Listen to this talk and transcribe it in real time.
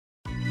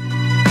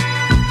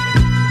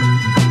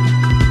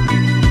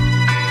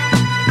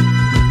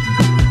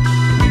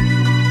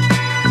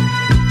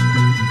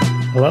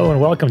Hello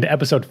and welcome to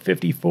episode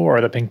 54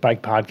 of the Pink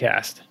Bike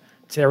Podcast.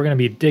 Today we're going to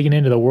be digging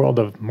into the world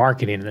of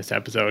marketing in this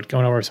episode,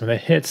 going over some of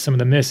the hits, some of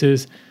the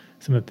misses,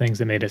 some of the things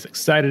that made us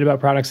excited about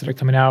products that are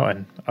coming out,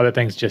 and other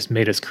things just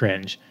made us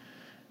cringe.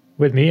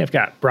 With me, I've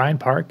got Brian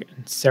Park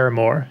and Sarah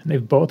Moore, and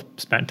they've both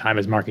spent time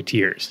as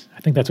marketeers.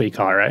 I think that's what you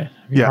call it, right?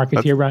 Yeah,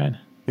 marketeer, Brian?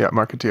 Yeah,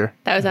 marketeer.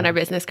 That was on our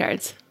business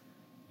cards.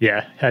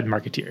 Yeah, head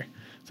marketeer.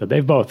 So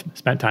they've both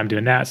spent time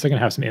doing that, so they're going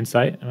to have some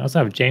insight. And I also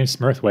have James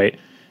Smurthwaite.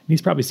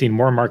 He's probably seen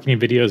more marketing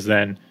videos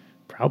than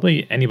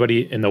probably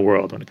anybody in the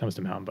world when it comes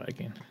to mountain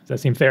biking. Does that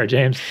seem fair,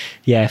 James?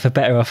 Yeah, for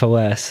better or for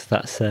worse,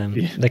 that's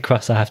the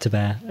cross I have to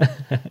bear.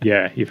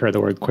 Yeah, you've heard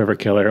the word quiver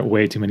killer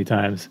way too many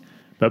times.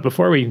 But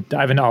before we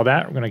dive into all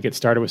that, we're going to get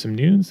started with some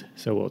news.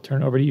 So we'll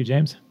turn it over to you,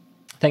 James.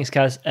 Thanks,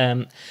 Kaz.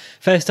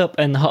 First up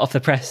and hot off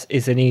the press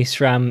is the new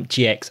SRAM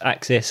GX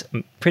Axis.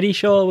 I'm pretty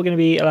sure we're going to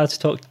be allowed to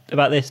talk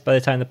about this by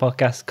the time the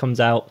podcast comes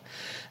out.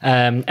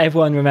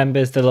 Everyone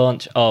remembers the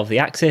launch of the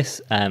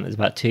Axis. It was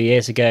about 2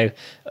 years ago.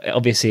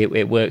 Obviously,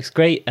 it works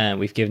great.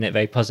 We've given it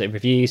very positive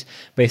reviews.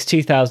 But its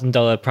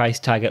 $2,000 price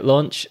tag at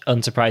launch,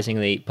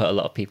 unsurprisingly, put a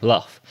lot of people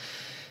off.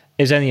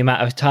 It was only a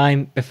matter of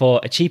time before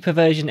a cheaper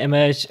version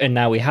emerged, and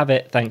now we have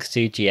it thanks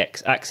to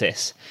GX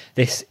Axis.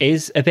 This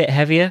is a bit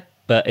heavier,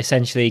 but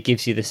essentially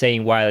gives you the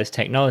same wireless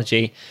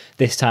technology,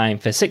 this time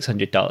for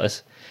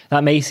 $600.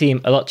 That may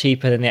seem a lot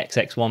cheaper than the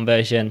XX1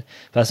 version,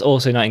 but that's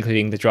also not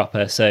including the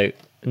dropper, so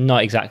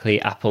not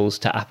exactly apples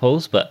to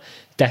apples, but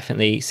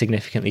definitely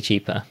significantly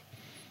cheaper.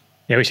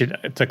 Yeah, we should,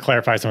 to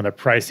clarify some of the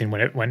pricing,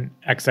 when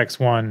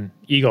XX1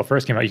 Eagle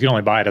first came out, you could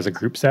only buy it as a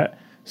group set.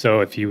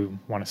 So if you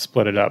want to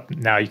split it up,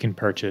 now you can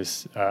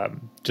purchase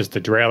just the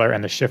derailleur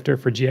and the shifter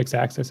for GX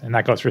Axis, and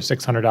that goes for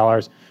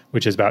 $600,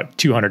 which is about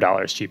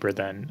 $200 cheaper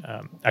than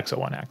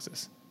X01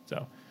 Axis.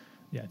 So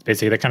yeah,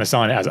 basically they're kind of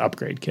selling it as an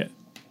upgrade kit.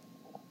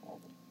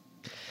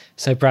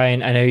 So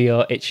Brian, I know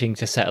you're itching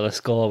to settle a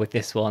score with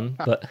this one,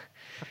 but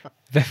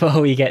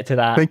before we get to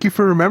that... Thank you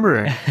for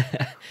remembering.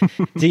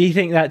 Do you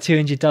think that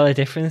 $200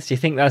 difference, do you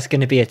think that's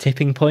going to be a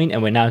tipping point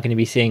and we're now going to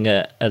be seeing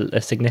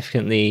a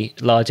significantly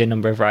larger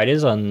number of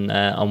riders on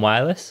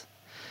wireless?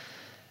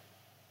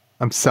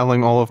 I'm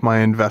selling all of my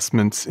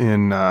investments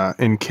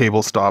in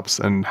cable stops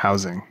and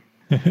housing.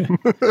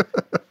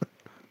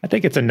 I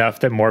think it's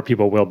enough that more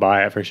people will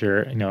buy it for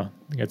sure. You know,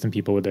 you got some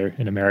people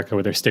in America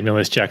with their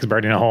stimulus checks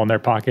burning a hole in their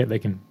pocket. They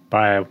can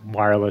buy a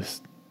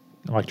wireless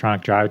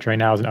electronic drivetrain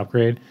now as an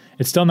upgrade.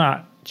 It's still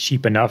not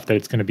cheap enough that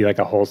it's going to be like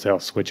a wholesale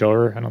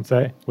switchover.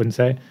 Wouldn't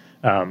say.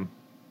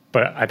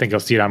 But I think you'll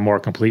see it on more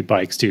complete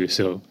bikes too.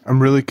 So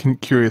I'm really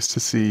curious to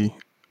see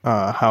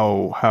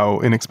how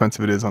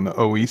inexpensive it is on the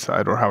OE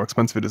side, or how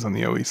expensive it is on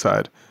the OE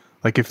side.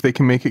 Like if they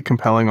can make it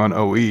compelling on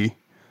OE,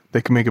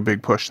 they can make a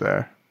big push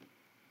there.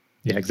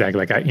 Yeah,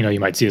 exactly. Like you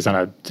might see this on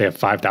a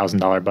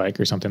 $5,000 bike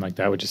or something like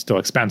that, which is still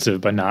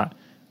expensive, but not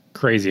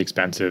crazy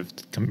expensive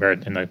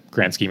compared in the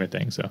grand scheme of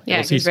things. So yeah,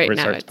 we'll see right where it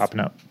now starts popping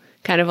up.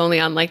 Kind of only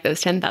on like those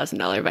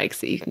 $10,000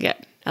 bikes that you can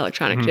get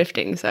electronic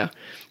shifting. So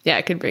yeah,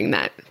 it could bring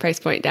that price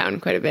point down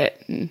quite a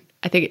bit. And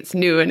I think it's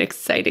new and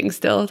exciting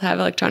still to have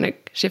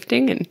electronic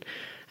shifting. And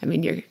I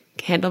mean, your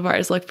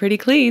handlebars look pretty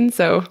clean.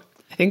 So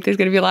I think there's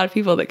going to be a lot of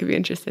people that could be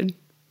interested.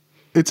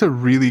 I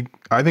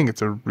think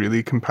it's a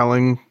really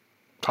compelling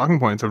talking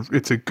point.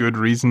 It's a good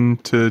reason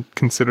to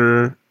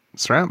consider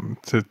SRAM,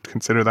 to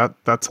consider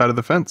that side of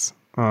the fence.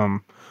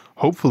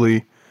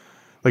 Hopefully,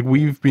 like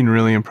we've been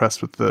really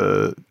impressed with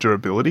the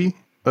durability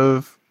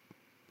of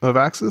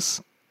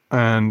Axis,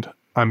 and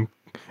I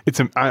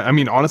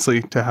mean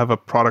honestly, to have a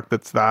product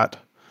that's that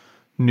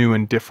new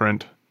and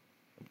different,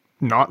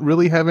 not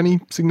really have any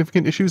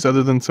significant issues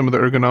other than some of the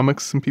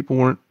ergonomics some people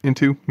weren't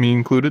into, me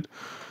included.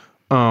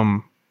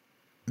 The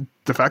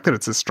fact that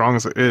it's as strong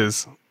as it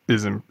is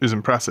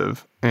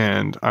impressive,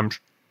 and I'm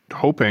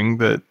hoping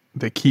that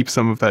they keep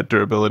some of that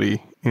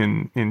durability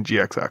in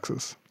GX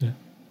Axis. Yeah.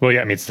 Well,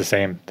 yeah, I mean, it's the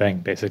same thing,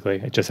 basically.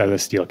 It just has a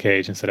steel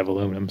cage instead of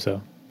aluminum,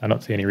 so I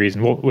don't see any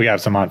reason. We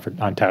have some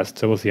on test,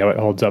 so we'll see how it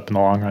holds up in the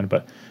long run,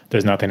 but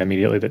there's nothing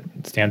immediately that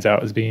stands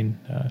out as being,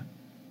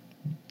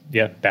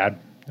 bad.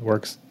 It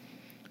works.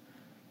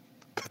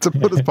 That's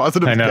about as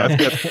positive as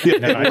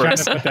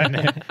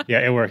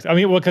it works. I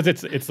mean, well, because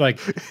it's like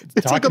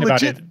a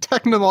legit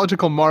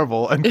technological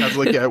marvel, and I was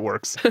like, yeah, it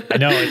works. I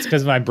know, it's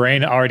because my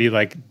brain already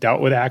like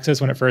dealt with Axis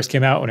when it first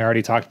came out, when I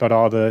already talked about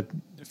all the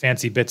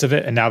fancy bits of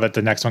it, and now that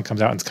the next one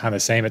comes out and it's kind of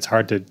the same, it's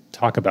hard to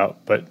talk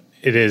about, but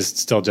it is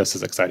still just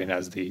as exciting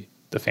as the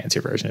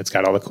fancier version. It's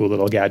got all the cool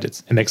little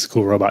gadgets. It makes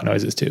cool robot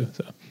noises too.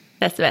 So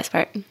that's the best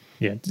part.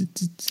 Yeah.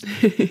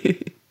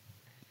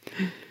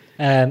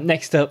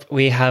 Next up,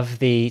 we have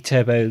the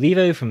Turbo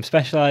Levo from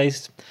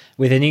Specialized.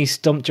 With a new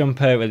stump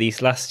jumper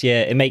released last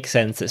year, it makes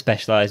sense that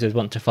Specialized would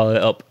want to follow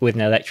it up with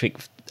an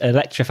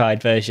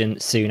electrified version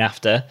soon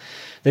after.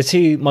 The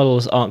two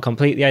models aren't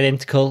completely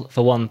identical.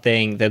 For one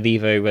thing, the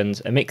Levo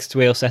runs a mixed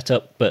wheel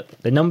setup, but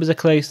the numbers are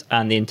close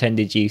and the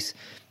intended use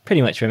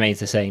pretty much remains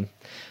the same.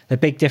 The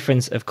big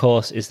difference, of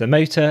course, is the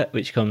motor,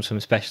 which comes from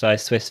a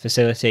specialised Swiss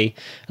facility,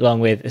 along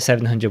with a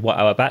 700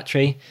 watt-hour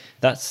battery.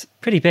 That's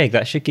pretty big.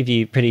 That should give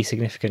you pretty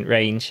significant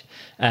range.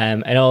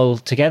 And all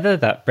together,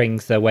 that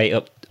brings the weight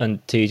up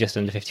to just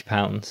under 50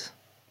 pounds.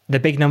 The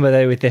big number,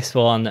 though, with this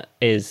one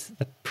is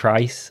the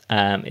price.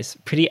 It's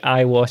pretty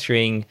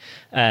eye-watering,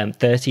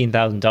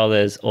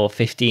 $13,000 or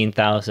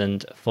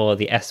 $15,000 for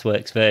the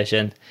S-Works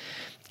version.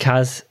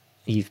 Kaz,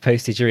 you've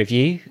posted your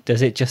review.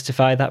 Does it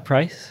justify that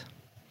price?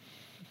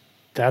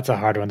 That's a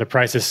hard one. The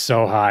price is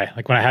so high.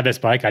 Like when I had this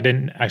bike, I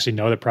didn't actually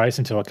know the price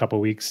until a couple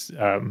of weeks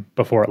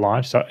before it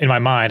launched. So in my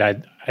mind,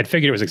 I'd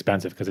figured it was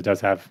expensive because it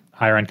does have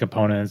higher end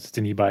components. It's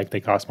an e-bike. They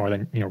cost more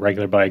than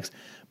regular bikes.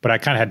 But I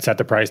kind of had set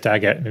the price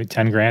tag at maybe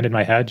 10 grand in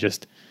my head,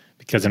 just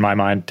because in my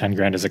mind, 10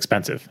 grand is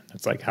expensive.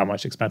 It's like how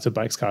much expensive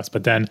bikes cost.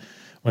 But then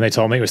when they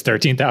told me it was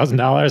 $13,000,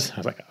 I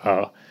was like,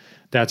 oh,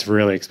 that's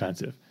really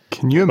expensive.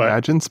 Can you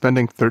imagine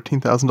spending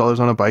 $13,000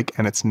 on a bike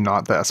and it's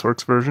not the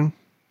S-Works version?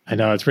 I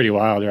know, it's pretty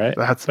wild, right?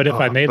 But if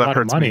I made a lot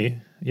of money,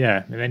 me.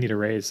 Yeah, maybe I need a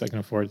raise so I can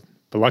afford.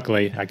 But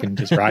luckily, I can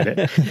just ride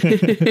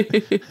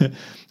it.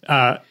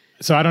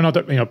 So I don't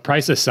know.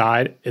 Price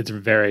aside, it's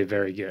very,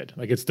 very good.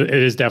 Like it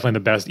is definitely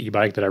the best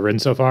e-bike that I've ridden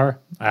so far.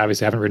 I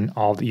obviously haven't ridden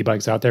all the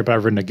e-bikes out there, but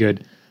I've ridden a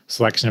good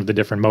selection of the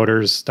different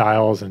motors,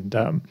 styles, and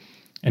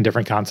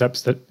different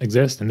concepts that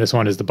exist. And this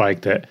one is the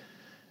bike that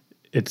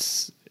it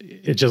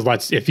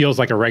feels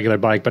like a regular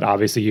bike, but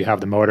obviously you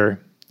have the motor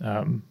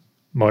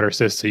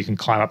assist, so you can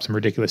climb up some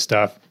ridiculous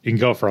stuff. You can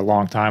go for a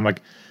long time.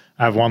 Like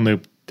I have one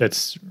loop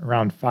that's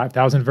around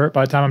 5,000 vert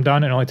by the time I'm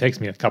done. It only takes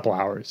me a couple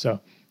hours. So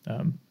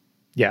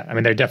yeah, I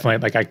mean, they're definitely,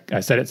 like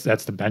I said,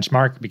 that's the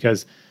benchmark,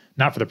 because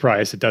not for the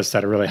price. It does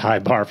set a really high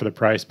bar for the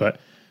price,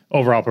 but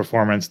overall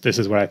performance, this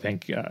is what I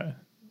think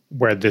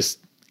where this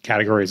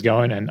category is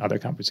going, and other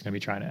companies are going to be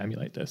trying to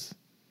emulate this.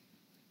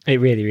 It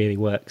really, really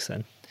works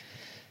then.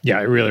 Yeah,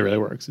 it really, really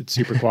works. It's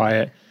super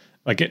quiet.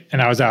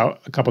 And I was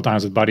out a couple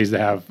times with buddies that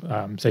have,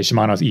 say,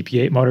 Shimano's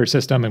EP8 motor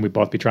system, and we'd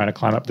both be trying to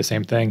climb up the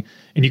same thing.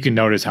 And you can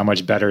notice how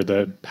much better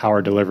the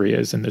power delivery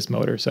is in this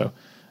motor. So,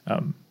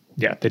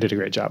 yeah, they did a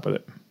great job with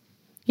it.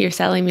 You're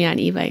selling me on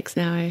e-bikes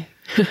now. I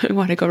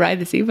want to go ride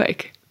this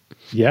e-bike.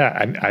 Yeah,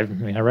 I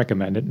mean, I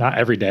recommend it. Not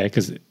every day,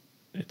 because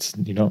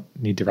you don't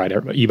need to ride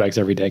e-bikes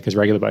every day, because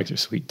regular bikes are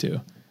sweet too.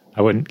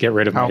 I wouldn't get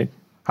rid of my...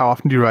 How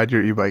often do you ride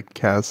your e-bike,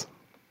 Kaz?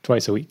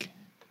 Twice a week.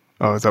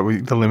 Oh, is that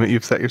the limit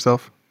you've set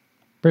yourself?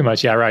 Pretty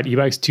much, yeah. I ride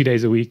e-bikes 2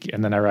 days a week,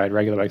 and then I ride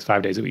regular bikes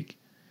 5 days a week.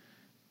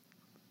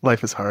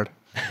 Life is hard.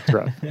 It's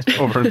rough.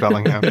 Over in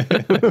Bellingham.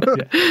 Yeah.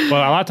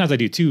 Well, a lot of times I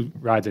do 2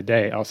 rides a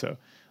day also.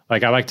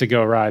 Like I like to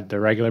go ride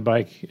the regular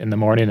bike in the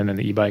morning and then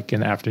the e-bike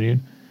in the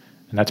afternoon.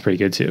 And that's pretty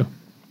good too.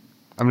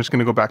 I'm just going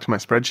to go back to my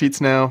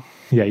spreadsheets now.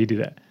 Yeah, you do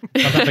that.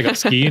 Sometimes I go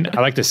skiing.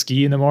 I like to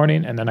ski in the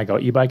morning, and then I go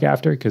e-bike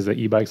after, because the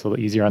e-bike's a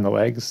little easier on the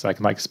legs. So I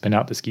can spin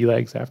out the ski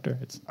legs after.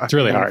 It's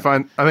really hard. I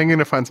think I'm going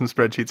to find some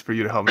spreadsheets for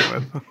you to help me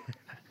with.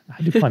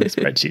 I do plenty of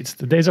spreadsheets.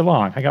 The days are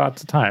long. I got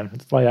lots of time.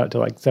 It's light out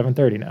till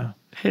 7:30 now.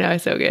 I know,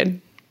 it's so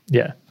good.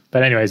 Yeah.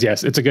 But anyways,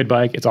 yes, it's a good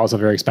bike. It's also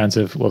very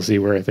expensive. We'll see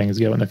where things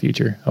go in the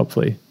future.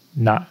 Hopefully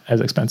not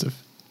as expensive.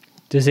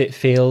 Does it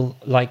feel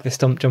like the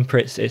stump jumper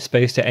it's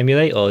supposed to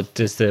emulate, or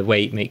does the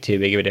weight make too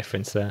big of a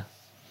difference there?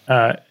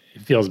 It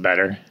feels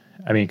better.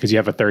 I mean, because you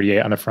have a 38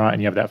 on the front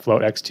and you have that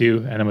float X2,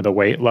 and then with the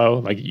weight low,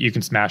 like you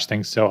can smash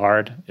things so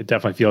hard. It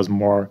definitely feels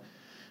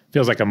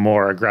like a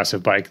more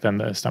aggressive bike than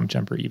the stump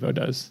jumper Evo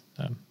does.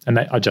 And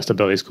that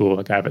adjustability is cool.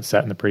 Like I have it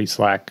set in the pretty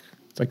slack.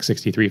 It's like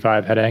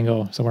 63.5 head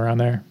angle, somewhere around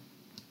there.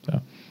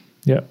 So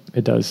yeah,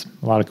 it does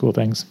a lot of cool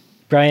things.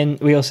 Brian,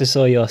 we also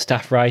saw your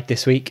staff ride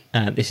this week.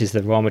 This is the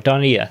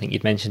Raumadoni. I think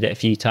you'd mentioned it a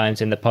few times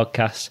in the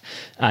podcast,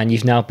 and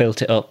you've now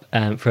built it up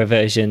for a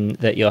version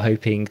that you're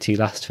hoping to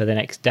last for the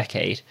next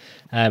decade.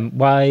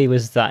 Why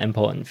was that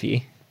important for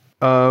you?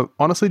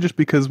 Honestly, just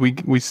because we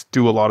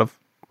do a lot of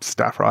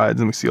staff rides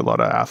and we see a lot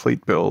of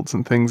athlete builds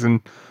and things, and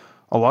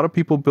a lot of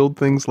people build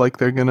things like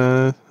they're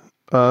gonna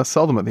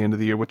sell them at the end of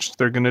the year, which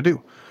they're gonna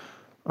do.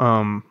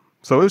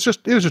 So it was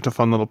just a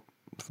fun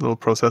little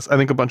process. I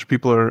think a bunch of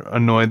people are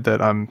annoyed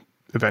that I'm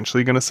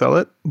eventually going to sell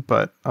it,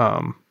 but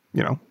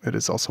it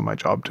is also my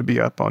job to be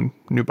up on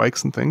new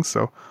bikes and things,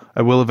 so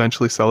I will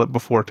eventually sell it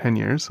before 10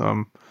 years.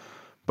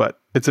 But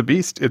it's a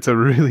beast. It's a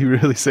really,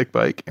 really sick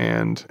bike,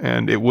 and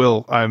it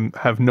will. I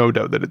have no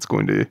doubt that it's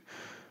going to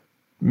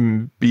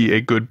be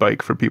a good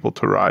bike for people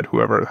to ride,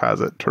 whoever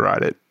has it, to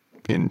ride it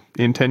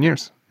in 10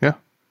 years. Yeah,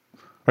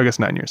 or I guess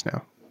 9 years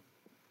now.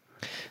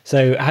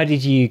 So how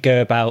did you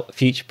go about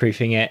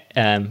future-proofing it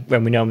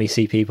when we normally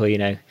see people,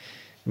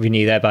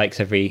 renew their bikes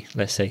every,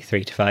 let's say,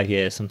 3 to 5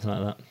 years, something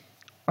like that?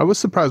 I was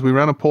surprised. We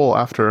ran a poll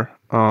after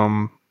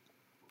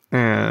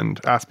and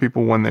asked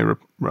people when they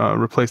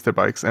replaced their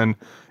bikes. And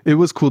it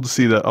was cool to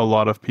see that a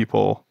lot of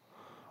people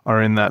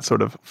are in that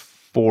sort of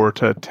 4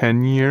 to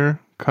 10 year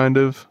kind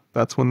of,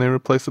 that's when they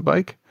replace a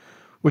bike,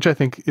 which I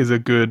think is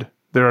there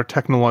are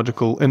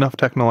enough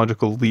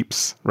technological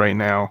leaps right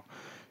now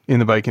in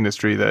the bike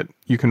industry that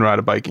you can ride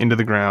a bike into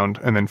the ground,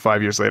 and then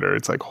 5 years later,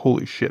 it's like,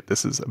 holy shit,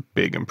 this is a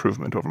big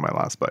improvement over my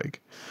last bike.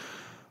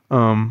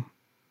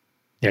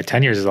 Yeah,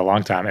 10 years is a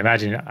long time.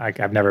 Imagine,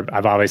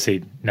 I've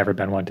obviously never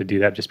been one to do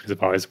that just because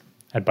I've always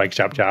had bike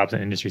shop jobs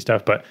and industry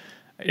stuff. But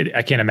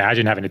I can't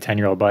imagine having a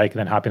 10-year-old bike and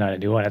then hopping on a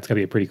new one. That's gonna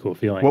be a pretty cool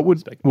feeling. What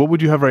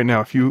would you have right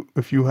now if you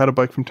had a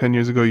bike from 10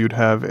 years ago? You'd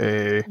have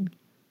a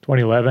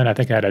 2011. I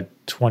think I had a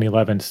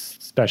 2011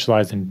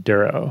 Specialized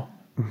Enduro.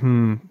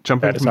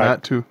 jumping from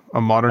that to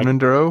a modern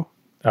Enduro.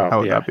 Oh, How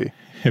would yeah. that be?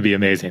 It'd be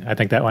amazing. I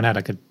think that one had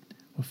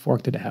what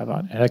fork did it have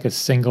on? It had like a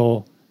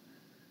single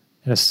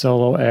and a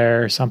solo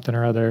air, something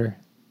or other.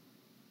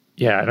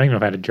 Yeah, I don't even know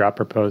if I had a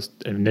dropper post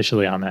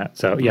initially on that.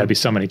 So yeah, it'd be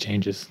so many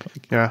changes.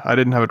 Yeah, I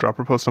didn't have a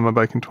dropper post on my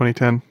bike in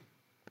 2010.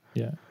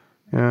 Yeah.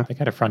 Yeah. I think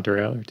I had a front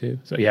derailleur too.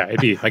 So yeah,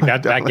 it'd be like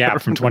that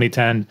gap from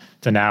 2010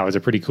 to now is a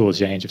pretty cool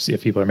change.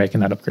 If people are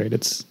making that upgrade,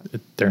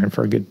 they're in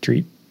for a good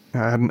treat.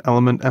 Yeah, I had an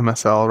Element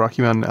MSL,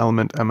 Rocky Mountain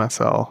Element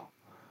MSL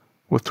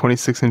with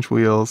 26-inch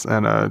wheels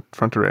and a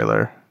front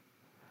derailleur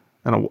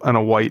and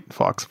a white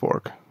Fox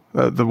fork.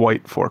 The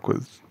white fork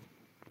was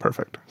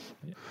perfect.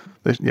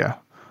 Yeah.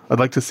 I'd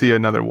like to see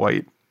another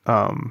white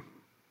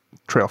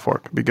trail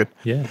fork. It'd be good.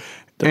 Yeah.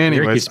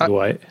 Anyways,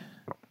 white.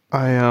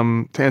 I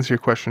to answer your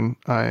question,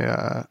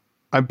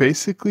 I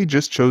basically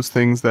just chose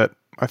things that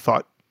I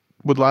thought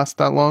would last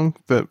that long.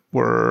 I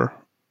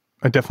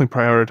definitely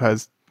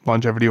prioritized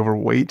longevity over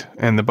weight,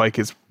 and the bike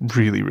is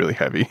really, really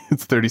heavy.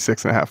 It's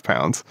 36.5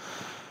 pounds.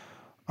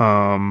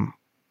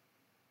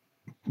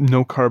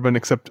 No carbon,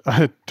 except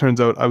it turns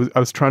out I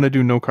was trying to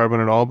do no carbon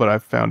at all, but I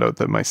found out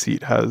that my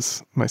seat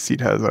has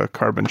a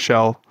carbon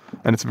shell,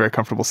 and it's a very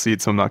comfortable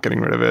seat, so I'm not getting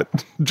rid of it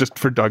just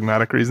for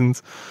dogmatic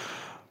reasons.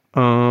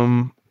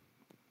 Wear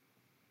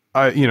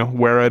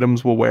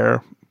items will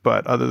wear,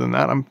 but other than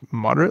that, I'm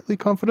moderately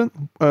confident.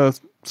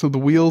 So the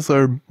wheels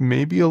are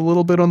maybe a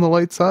little bit on the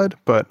light side,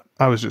 but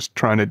I was just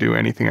trying to do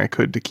anything I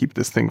could to keep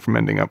this thing from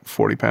ending up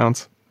 40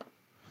 pounds.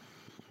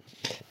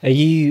 Are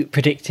you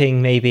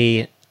predicting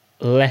maybe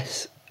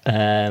less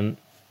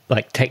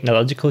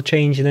technological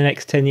change in the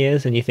next 10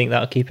 years, and you think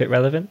that'll keep it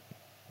relevant?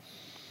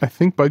 I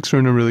think bikes are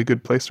in a really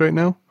good place right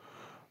now.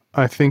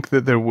 I think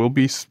that there will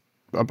be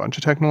a bunch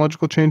of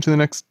technological change in the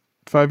next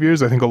 5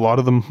 years. I think a lot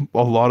of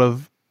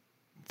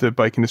the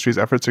bike industry's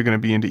efforts are going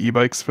to be into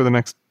e-bikes for the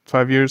next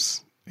 5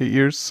 years, 8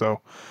 years.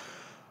 So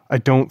I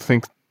don't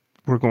think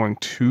we're going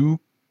too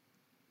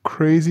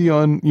crazy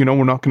on,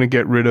 we're not going to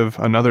get rid of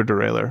another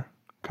derailleur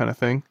kind of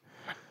thing.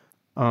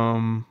 Maybe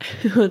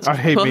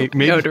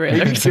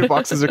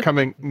gearboxes are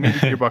coming. Maybe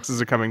gearboxes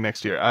are coming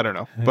next year. I don't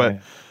know, but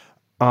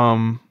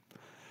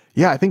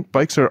I think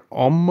bikes are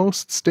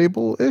almost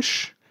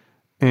stable-ish,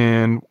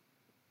 and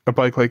a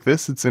bike like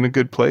this, it's in a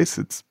good place.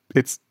 It's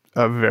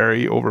a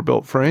very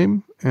overbuilt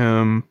frame.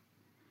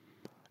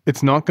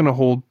 It's not going to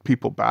hold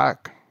people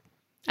back.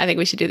 I think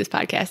we should do this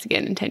podcast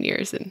again in 10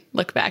 years and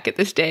look back at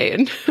this day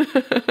and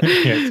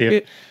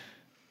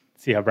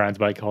see how Brian's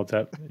bike holds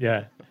up.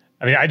 Yeah.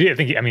 I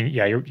think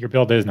your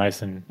build is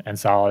nice and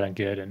solid and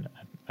good, and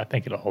I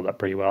think it'll hold up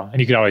pretty well. And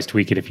you could always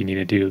tweak it if you need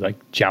to do like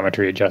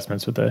geometry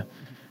adjustments you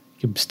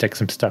can stick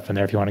some stuff in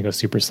there if you want to go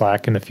super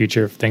slack in the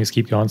future if things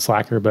keep going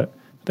slacker. But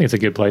I think it's a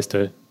good place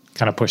to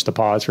kind of push the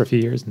pause for a few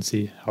years and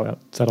see how it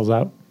settles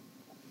out.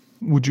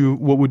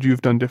 What would you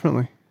have done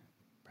differently?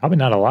 Probably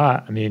not a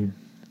lot.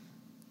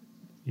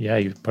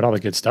 You put all the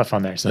good stuff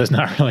on there, so there's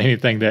not really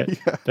anything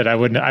that I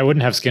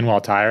wouldn't have skin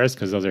wall tires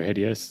because those are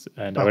hideous,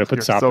 and I would have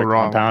put softer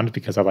compound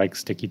because I like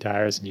sticky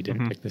tires, and you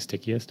didn't pick the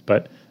stickiest.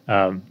 But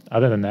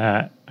other than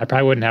that, I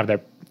probably wouldn't have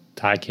that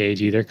tie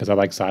cage either because I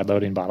like side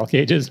loading bottle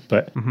cages.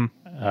 But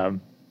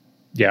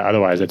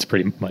otherwise it's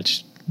pretty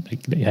much you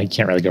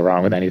can't really go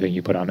wrong with anything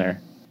you put on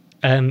there.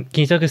 Can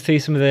you talk us through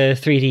some of the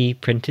 3D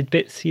printed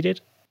bits you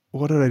did?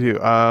 What did I do?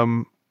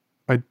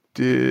 I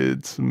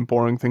did some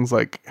boring things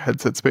like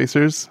headset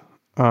spacers.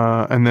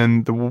 And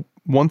then the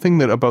one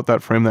thing about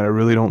that frame that I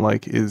really don't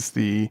like is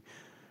the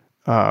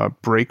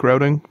brake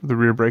routing, the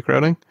rear brake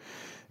routing.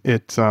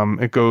 It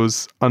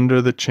goes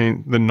under the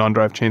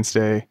non-drive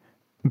chainstay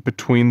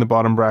between the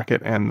bottom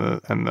bracket and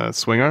the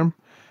swing arm,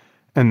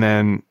 and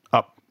then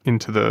up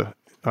into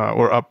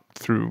or up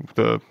through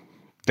the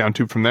down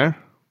tube from there.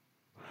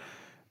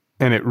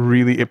 And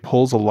it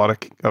pulls a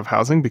lot of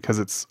housing because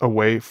it's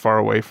far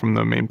away from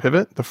the main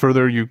pivot. The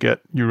further you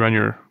run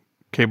your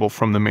cable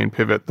from the main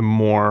pivot, the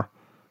more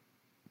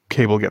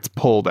cable gets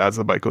pulled as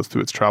the bike goes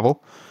through its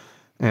travel.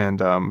 And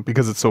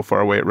because it's so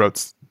far away, it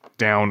routes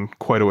down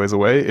quite a ways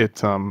away.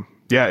 It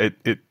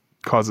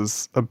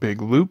causes a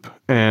big loop.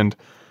 And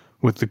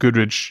with the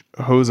Goodrich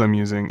hose I'm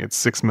using, it's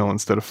 6 mil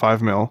instead of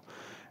 5 mil.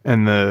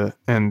 And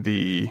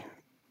the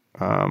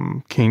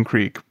Cane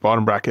Creek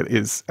bottom bracket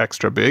is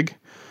extra big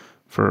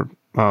for,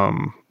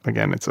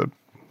 again, it's a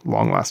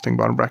long-lasting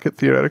bottom bracket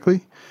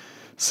theoretically.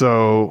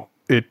 So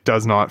it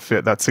does not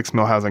fit. That 6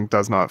 mil housing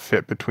does not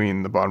fit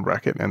between the bottom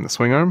bracket and the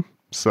swing arm.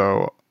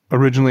 So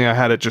originally I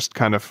had it just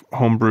kind of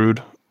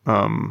homebrewed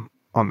on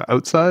the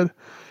outside.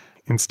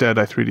 Instead,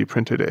 I 3D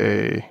printed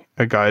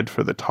a guide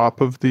for the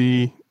top of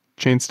the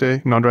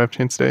chainstay, non-drive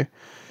chainstay.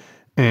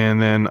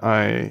 And then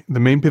the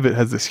main pivot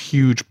has this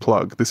huge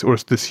plug,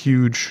 this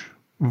huge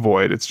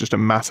void. It's just a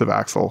massive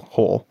axle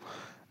hole.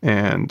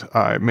 And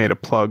I made a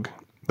plug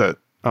that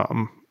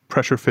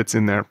pressure fits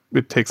in there.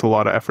 It takes a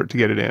lot of effort to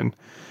get it in.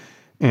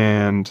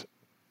 And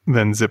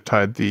then zip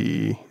tied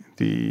the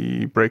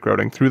brake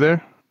routing through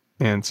there.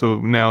 And so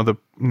now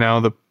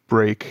the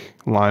brake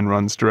line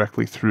runs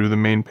directly through the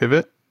main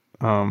pivot.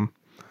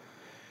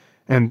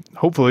 And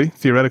hopefully,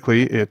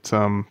 theoretically, it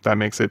that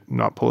makes it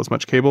not pull as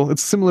much cable.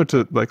 It's similar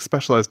to like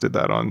Specialized did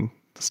that on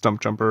the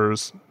stump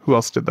jumpers. Who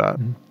else did that?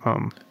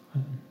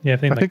 Yeah, I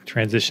think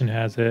Transition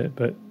has it,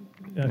 but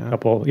a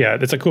couple. Yeah,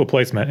 it's a cool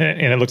placement,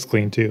 and it looks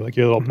clean too. Like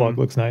your little plug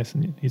looks nice.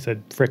 And he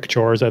said Frick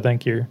Chores, I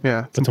think you're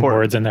put some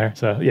words in there.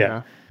 So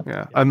yeah.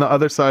 On the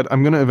other side,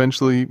 I'm going to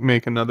eventually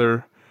make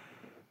another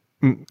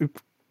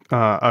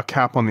a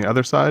cap on the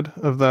other side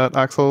of that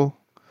axle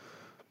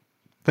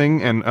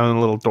thing and a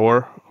little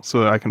door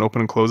so that I can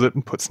open and close it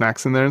and put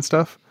snacks in there and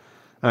stuff.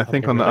 And I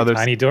think on the other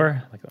tiny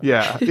door.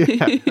 Yeah.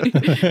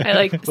 I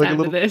like the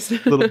sound of this.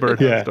 Little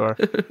birdhouse door.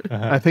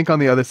 I think on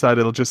the other side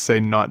it'll just say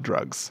not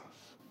drugs.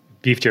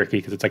 Beef jerky,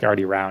 because it's like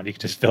already round. You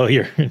can just fill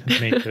your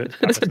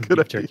That's a good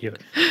idea. jerky.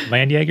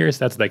 Landjägers,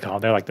 that's what they call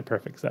them. They're like the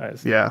perfect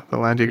size. Yeah, the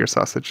Landjäger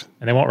sausage.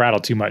 And they won't rattle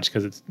too much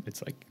because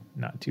it's like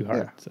not too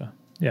hard. So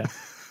yeah,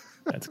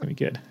 that's gonna be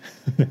good.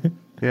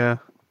 Yeah.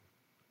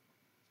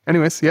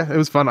 Anyways, yeah, it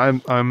was fun.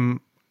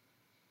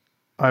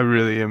 I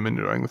really am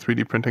enjoying the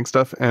 3D printing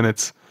stuff, and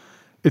it's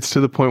to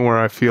the point where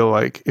I feel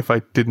like if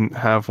I didn't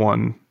have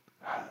one,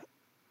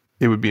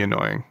 it would be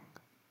annoying.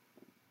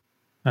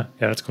 Huh,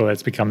 yeah, that's cool.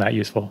 It's become that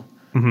useful.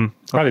 Mm-hmm.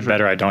 It's probably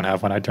better I don't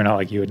have one. I'd turn out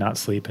like you would not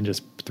sleep and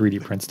just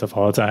 3D print stuff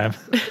all the time.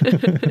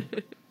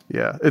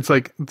 Yeah, it's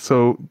like,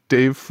 so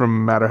Dave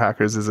from Matter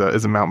Hackers is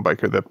a mountain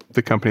biker,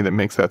 the company that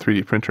makes that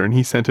 3D printer, and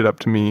he sent it up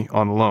to me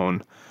on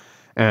loan.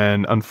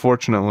 And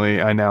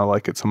unfortunately, I now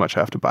like it so much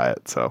I have to buy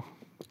it. So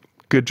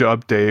good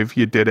job, Dave.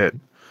 You did it.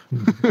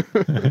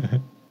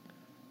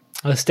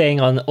 Well, staying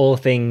on all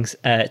things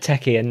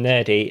techie and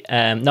nerdy,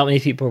 not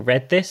many people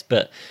read this,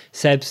 but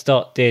Seb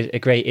Stott did a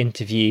great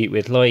interview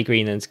with Laurie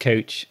Greenland's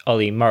coach,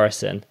 Ollie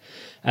Morrison.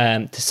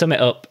 To sum it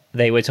up,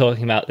 they were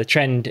talking about the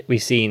trend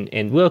we've seen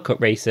in World Cup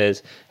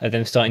racers of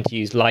them starting to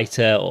use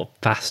lighter or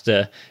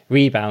faster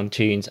rebound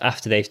tunes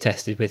after they've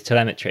tested with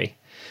telemetry.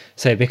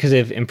 So because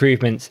of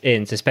improvements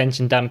in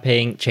suspension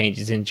damping,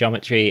 changes in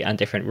geometry and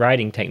different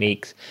riding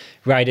techniques,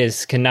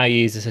 riders can now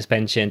use the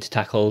suspension to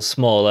tackle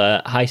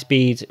smaller,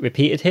 high-speed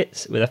repeated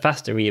hits with a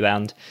faster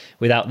rebound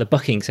without the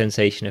bucking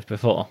sensation of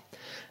before.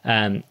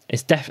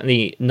 It's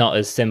definitely not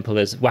as simple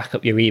as whack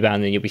up your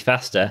rebound and you'll be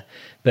faster,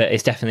 but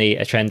it's definitely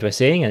a trend we're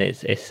seeing, and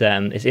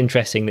it's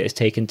interesting that it's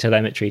taken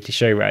telemetry to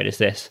show riders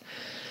this.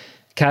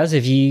 Kaz,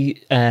 have you,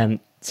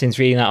 since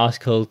reading that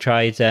article,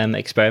 tried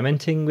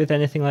experimenting with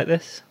anything like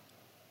this?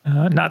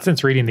 Not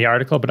since reading the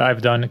article, but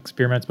I've done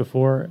experiments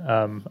before.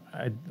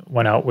 I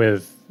went out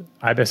with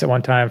Ibis at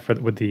one time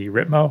with the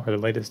Ritmo, or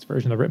the latest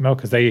version of the Ritmo,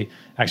 because they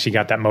actually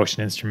got that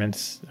motion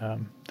instruments.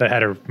 The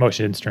head of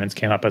motion instruments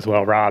came up as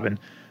well, Rob, and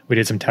we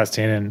did some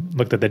testing and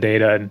looked at the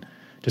data and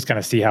just kind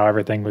of see how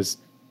everything was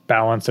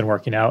balanced and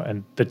working out.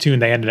 And the tune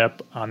they ended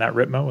up on that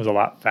Ritmo was a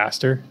lot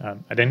faster.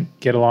 I didn't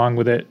get along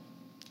with it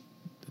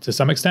to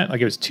some extent.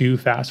 Like, it was too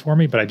fast for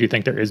me, but I do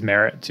think there is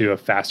merit to a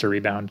faster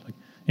rebound. Like,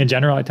 in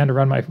general, I tend to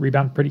run my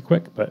rebound pretty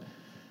quick, but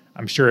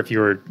I'm sure if you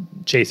were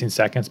chasing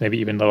seconds, maybe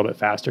even a little bit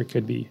faster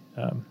could be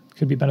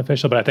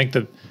beneficial. But I think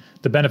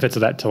the benefits of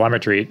that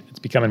telemetry, it's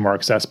becoming more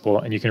accessible,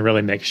 and you can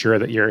really make sure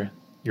that your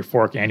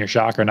fork and your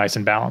shock are nice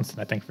and balanced.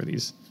 And I think for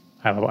these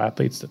high-level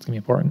athletes, that's going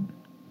to be important.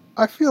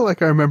 I feel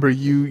like I remember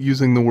you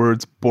using the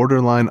words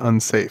borderline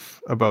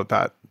unsafe about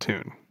that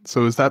tune.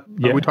 So is that,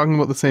 are we talking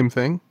about the same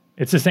thing?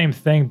 It's the same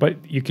thing, but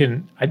you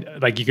can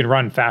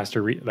run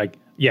faster.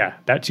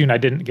 That tune I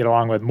didn't get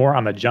along with more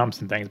on the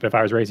jumps and things. But if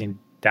I was racing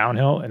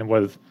downhill and it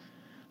was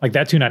like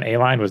that tune on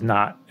A-line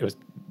it was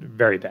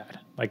very bad.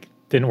 Like,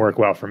 didn't work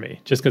well for me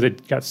just because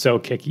it got so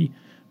kicky.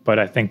 But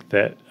I think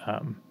that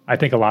I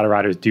think a lot of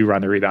riders do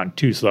run the rebound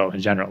too slow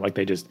in general. Like,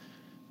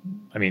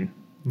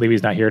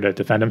 Levy's not here to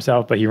defend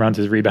himself, but he runs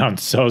his rebound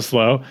so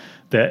slow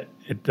that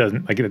it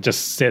doesn't, like, it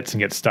just sits and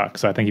gets stuck.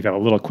 So I think if you have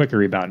a little quicker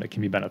rebound, it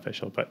can be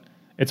beneficial. But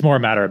it's more a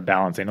matter of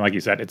balancing. Like you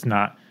said, it's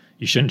not,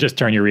 you shouldn't just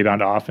turn your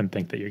rebound off and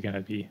think that you're going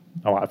to be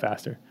a lot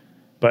faster.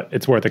 But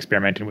it's worth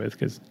experimenting with,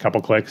 because a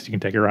couple clicks, you can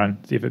take a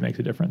run, see if it makes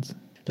a difference.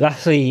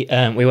 Lastly,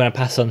 we want to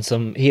pass on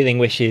some healing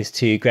wishes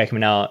to Greg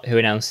Menard, who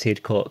announced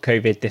he'd caught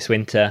COVID this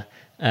winter.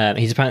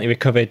 He's apparently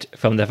recovered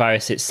from the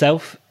virus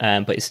itself,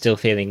 but is still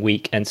feeling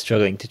weak and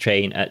struggling to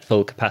train at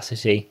full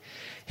capacity.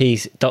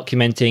 He's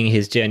documenting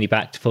his journey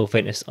back to full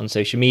fitness on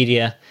social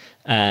media,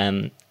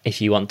 if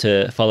you want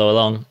to follow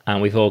along,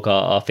 and we've all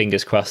got our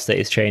fingers crossed that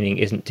his training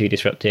isn't too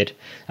disrupted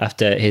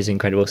after his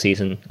incredible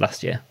season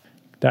last year.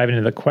 Diving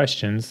into the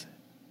questions,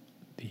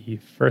 the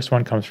first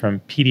one comes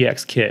from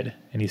PDX Kid,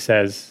 and he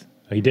says,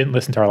 he didn't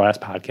listen to our last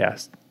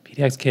podcast.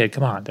 PDX Kid,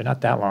 come on, they're not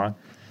that long.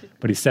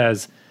 But he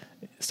says,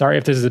 sorry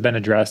if this has been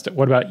addressed.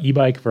 What about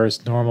e-bike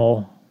versus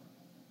normal,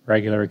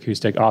 regular,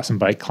 acoustic, awesome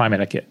bike climb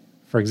etiquette?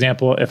 For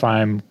example, if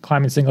I'm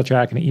climbing single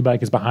track and an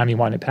e-bike is behind me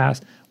wanting to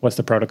pass, what's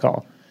the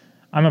protocol?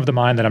 I'm of the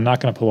mind that I'm not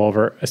going to pull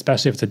over,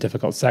 especially if it's a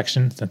difficult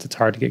section, since it's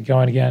hard to get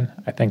going again.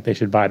 I think they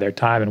should bide their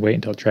time and wait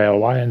until trail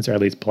widens, or at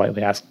least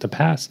politely ask to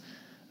pass.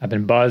 I've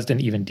been buzzed and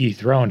even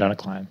dethroned on a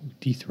climb.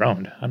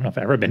 Dethroned? I don't know if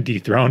I've ever been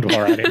dethroned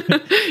while riding.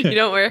 You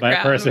don't wear a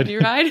crown when you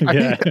ride?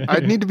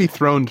 I'd need to be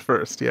throned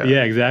first, yeah.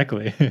 Yeah,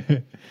 exactly.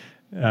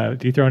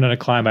 Dethroned on a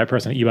climb by a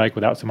person on an e-bike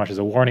without so much as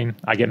a warning.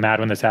 I get mad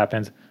when this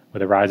happens.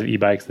 With the rise of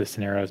e-bikes, this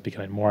scenario is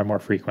becoming more and more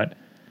frequent.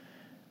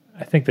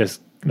 I think the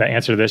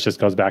answer to this just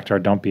goes back to our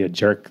don't be a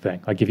jerk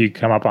thing. Like if you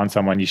come up on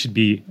someone, you should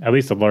be at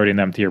least alerting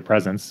them to your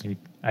presence.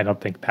 I don't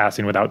think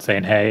passing without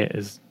saying hey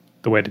is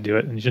the way to do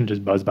it, and you shouldn't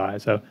just buzz by.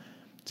 So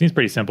it seems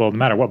pretty simple, no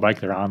matter what bike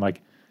they're on.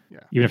 Like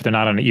even if they're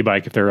not on an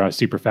e-bike, if they're a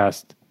super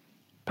fast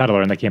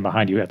pedaler and they came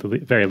behind you, at the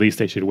very least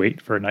they should wait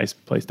for a nice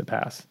place to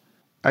pass.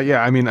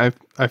 Yeah, I mean,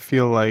 I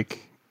feel like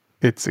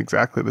it's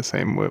exactly the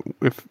same.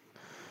 If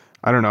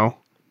I don't know,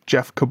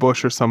 Jeff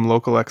Kabush or some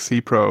local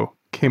XC pro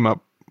came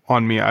up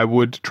on me, I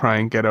would try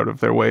and get out of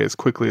their way as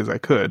quickly as I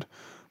could,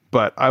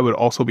 but I would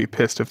also be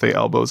pissed if they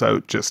elbows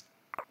out just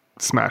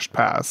smashed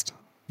past.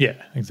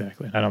 Yeah,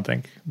 exactly. I don't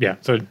think. Yeah.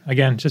 So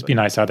again, just be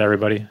nice out to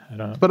everybody.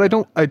 But I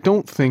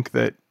don't think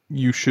that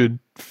you should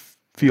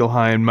feel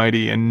high and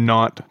mighty and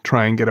not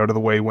try and get out of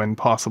the way when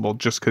possible,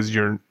 just because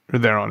you're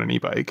there on an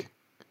e-bike.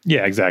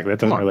 Yeah, exactly. It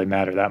doesn't really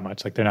matter that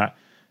much. Like they're not.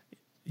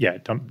 Yeah,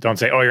 don't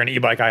say, oh, you're an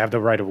e-bike, I have the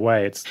right of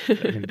way. It's I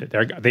mean,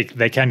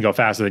 they can go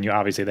faster than you.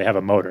 Obviously, they have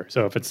a motor.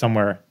 So if it's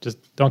somewhere,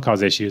 just don't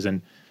cause issues,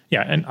 and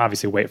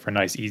obviously wait for a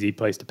nice, easy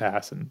place to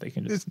pass, and they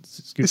can just.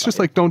 It's just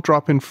like don't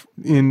drop in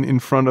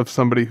front of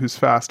somebody who's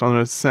fast on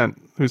an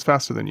ascent, who's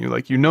faster than you.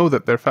 Like you know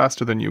that they're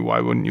faster than you. Why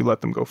wouldn't you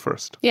let them go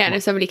first? Yeah, and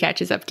if somebody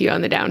catches up to you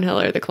on the downhill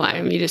or the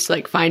climb, you just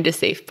like find a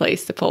safe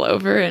place to pull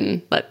over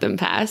and let them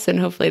pass, and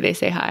hopefully they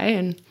say hi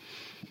and.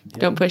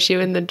 Don't push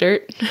you in the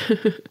dirt.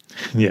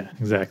 Yeah,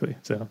 exactly.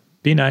 So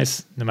be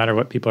nice no matter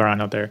what people are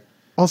on out there.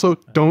 Also,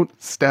 don't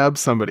stab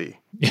somebody.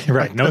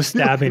 Right. No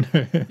stabbing.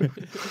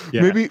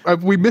 Yeah. Maybe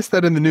we missed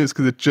that in the news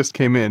because it just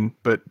came in.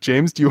 But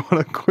James, do you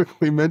want to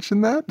quickly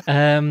mention that?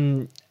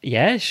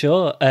 Yeah,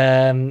 sure.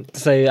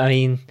 So, I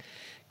mean,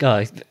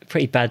 God,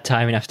 pretty bad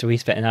timing after we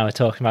spent an hour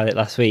talking about it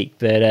last week.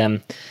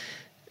 But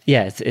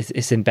yeah,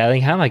 it's in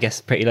Bellingham, I guess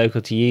pretty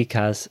local to you,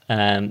 Kaz.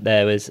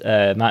 There was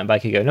a mountain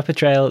biker going up a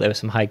trail. There were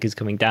some hikers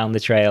coming down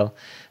the trail.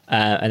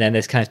 And then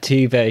there's kind of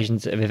two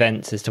versions of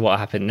events as to what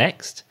happened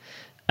next.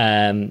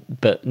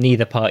 But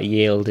neither party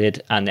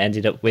yielded and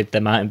ended up with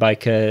the mountain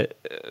biker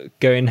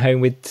going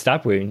home with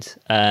stab wounds.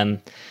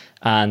 And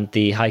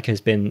the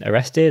hiker's been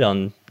arrested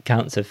on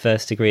counts of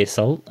first-degree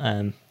assault.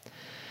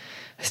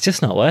 It's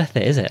just not worth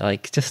it, is it?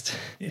 Like, just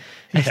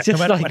it's just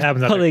like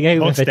pulling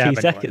over for 2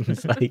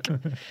 seconds. Like,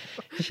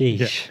 sheesh.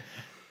 Yeah.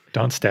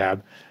 Don't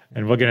stab.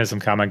 And we'll get into some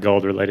comment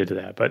gold related to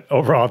that. But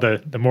overall,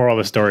 the moral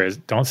of the story is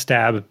don't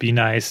stab, be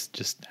nice,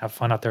 just have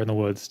fun out there in the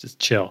woods, just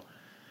chill.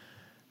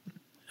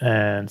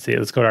 And see,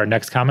 let's go to our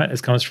next comment.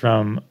 This comes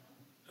from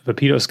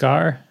Vapito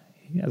Scar.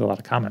 He has a lot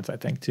of comments, I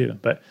think, too.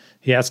 But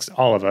he asks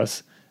all of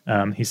us.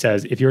 He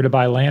says, if you were to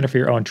buy land for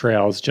your own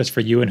trails, just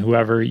for you and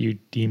whoever you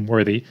deem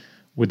worthy,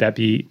 would that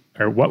be,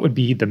 or what would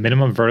be the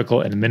minimum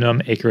vertical and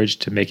minimum acreage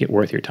to make it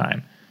worth your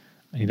time?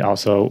 And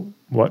also,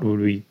 what would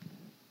we,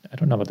 I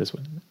don't know about this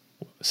one.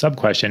 Sub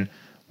question,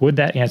 would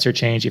that answer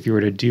change if you were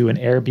to do an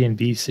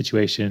Airbnb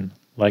situation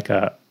like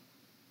a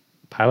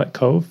Pilot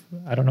Cove?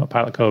 I don't know what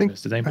Pilot Cove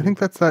is. Does anybody? I think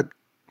that's that.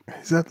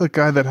 Is that the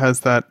guy that has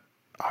that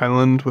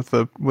island with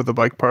a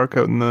bike park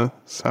out in the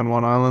San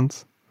Juan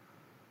Islands?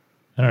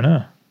 I don't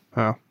know.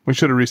 Oh, we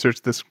should have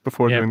researched this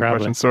before doing the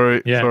question.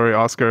 Sorry,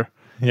 Oscar.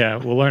 Yeah,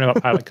 we'll learn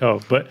about Pilot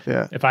Cove. But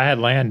yeah. If I had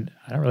land,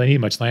 I don't really need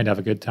much land to have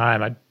a good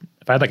time.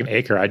 If I had like an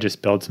acre, I'd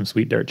just build some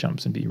sweet dirt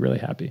jumps and be really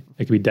happy.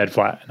 It could be dead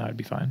flat and I'd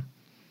be fine.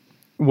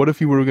 What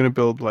if you were going to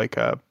build like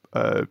a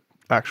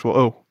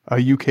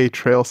UK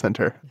trail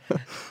center?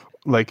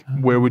 Like,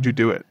 where would you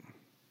do it?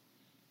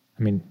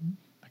 I mean,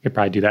 I could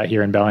probably do that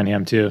here in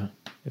Bellingham too.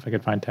 If I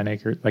could find 10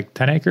 acres. Like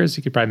 10 acres,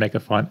 you could probably make a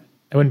fun.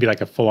 It wouldn't be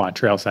like a full-on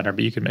trail center,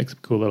 but you could make some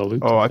cool little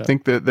loops. Oh, I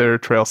think that there are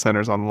trail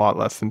centers on a lot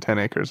less than 10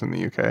 acres in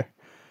the UK.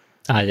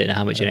 I don't know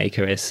how much an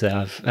acre is, so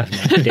I've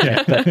no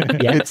idea.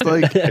 But yeah. It's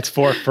like it's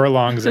 4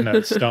 furlongs in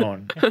a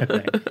stone, I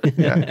think.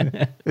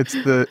 Yeah. It's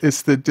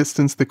the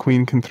distance the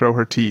queen can throw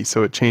her tea,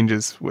 so it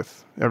changes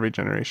with every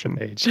generation.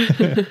 Age.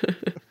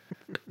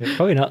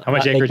 Probably not. How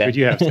much acreage would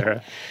you have,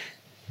 Sarah?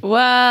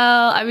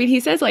 Well, I mean,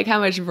 he says like how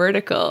much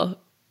vertical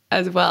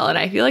as well. And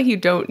I feel like you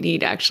don't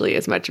need actually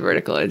as much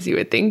vertical as you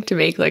would think to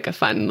make like a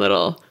fun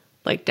little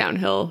like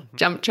downhill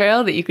jump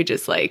trail that you could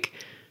just like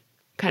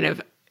kind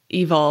of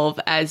evolve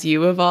as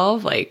you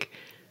evolve. Like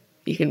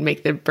you can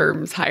make the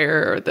berms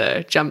higher or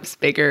the jumps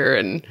bigger.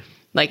 And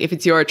like if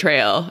it's your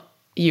trail,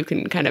 you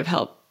can kind of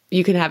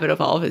you can have it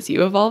evolve as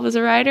you evolve as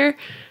a rider.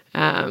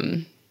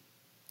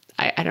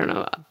 I don't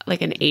know,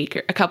 like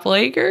a couple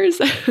acres.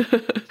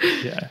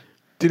 Yeah.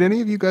 Did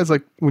any of you guys,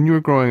 like when you were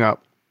growing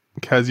up,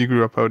 Kaz, you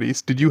grew up out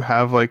east, did you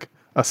have like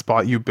a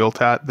spot you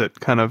built at that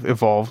kind of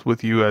evolved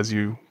with you as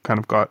you kind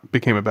of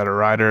became a better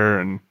rider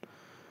and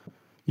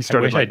You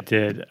started I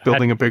did.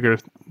 building a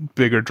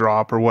bigger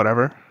drop or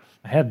whatever.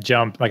 I had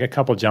jumped like a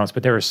couple jumps,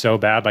 but they were so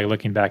bad. Like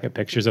looking back at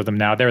pictures of them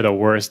now, they're the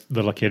worst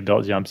little kid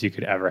built jumps you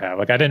could ever have.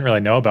 Like I didn't really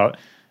know about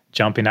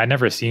jumping. I'd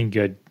never seen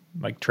good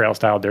like trail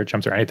style dirt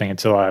jumps or anything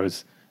until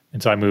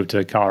I moved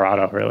to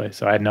Colorado, really.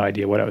 So I had no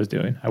idea what I was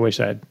doing. I wish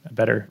I had a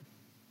better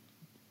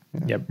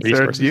resources.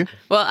 Sarah, do you?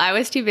 Well, I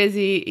was too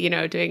busy,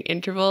 doing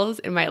intervals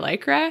in my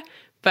Lycra,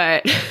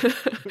 but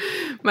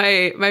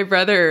my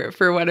brother,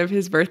 for one of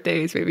his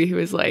birthdays, maybe he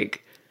was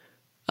like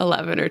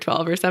 11 or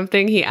 12 or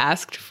something, he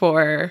asked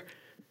for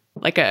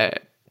like a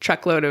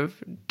truckload of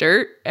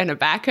dirt and a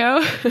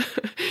backhoe.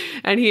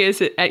 And he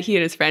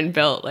and his friend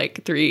built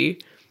like 3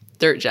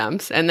 dirt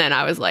jumps. And then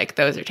I was like,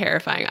 those are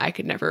terrifying. I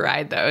could never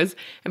ride those.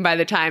 And by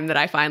the time that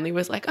I finally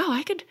was like, oh,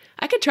 I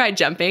could try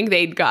jumping,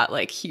 they'd got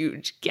like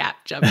huge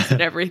gap jumps and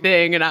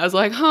everything. And I was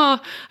like, I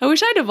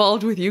wish I'd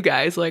evolved with you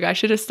guys. Like I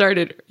should have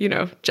started,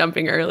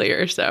 jumping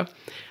earlier. So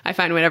I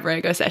find whenever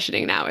I go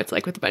sessioning now, it's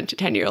like with a bunch of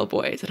 10-year-old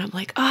boys. And I'm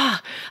like, I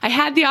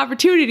had the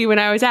opportunity when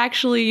I was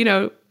actually,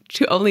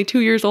 only 2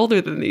 years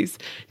older than these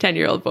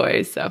 10-year-old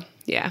boys. So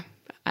yeah,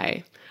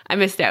 I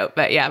missed out.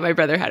 But yeah, my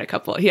brother had a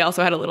couple. He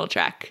also had a little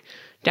track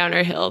down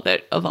our hill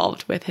that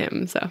evolved with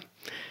him. So,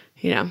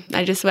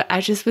 I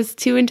just was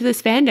too into the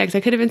spandex. I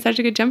could have been such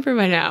a good jumper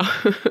by now.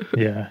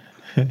 Yeah.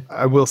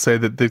 I will say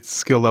that the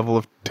skill level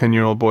of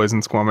 10-year-old boys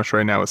in Squamish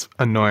right now is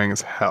annoying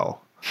as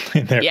hell.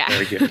 They're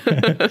very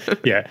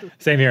good. Yeah.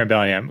 Same here in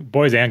Bellingham.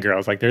 Boys and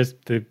girls. Like there's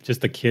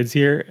just the kids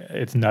here.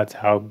 It's nuts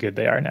how good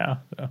they are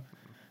now. So,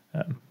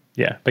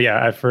 yeah. But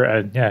yeah,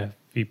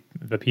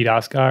 the Pete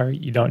Oscar,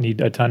 you don't need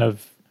a ton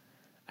of.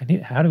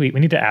 We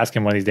need to ask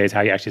him one of these days how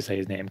you actually say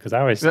his name, because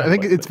I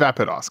think it's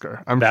Vapid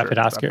Oscar. I'm Vapid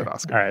sure Oscar. Vapid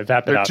Oscar. All right,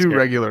 Vapid They're Oscar. 2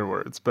 regular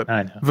words, but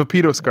I know.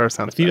 Vapid Oscar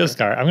sounds better. Vapid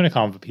Oscar. I'm going to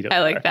call him Vapid Oscar. I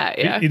like that,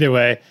 yeah. Either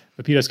way,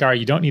 Vapid Oscar,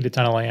 you don't need a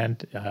ton of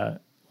land.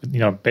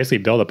 Basically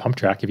build a pump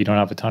track if you don't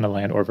have a ton of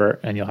land,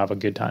 and you'll have a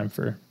good time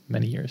for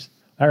many years.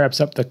 That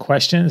wraps up the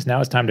questions. Now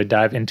it's time to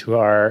dive into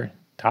our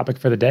topic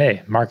for the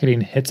day,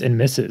 marketing hits and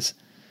misses.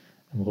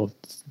 And we'll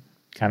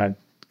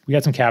we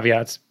got some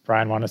caveats.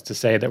 Brian wanted us to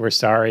say that we're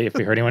sorry if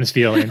we hurt anyone's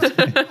feelings.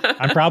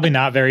 I'm probably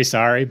not very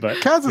sorry, but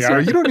Kaz is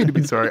sorry. You don't need to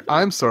be sorry.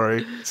 I'm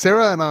sorry.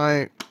 Sarah and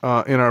I,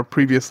 in our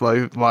previous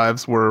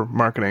lives, were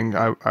marketing.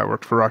 I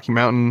worked for Rocky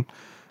Mountain,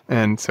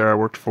 and Sarah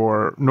worked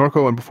for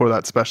Norco, and before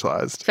that,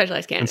 Specialized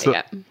Canada.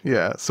 So,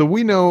 yeah. So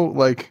we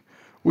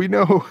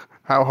know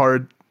how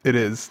hard it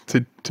is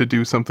to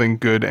do something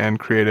good and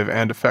creative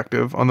and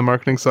effective on the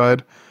marketing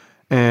side,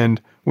 and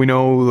we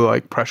know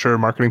the pressure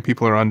marketing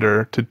people are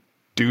under to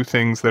do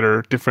things that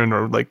are different,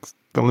 or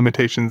the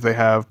limitations they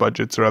have,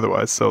 budgets or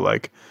otherwise. So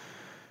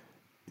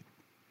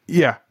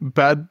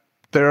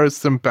there is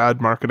some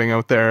bad marketing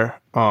out there.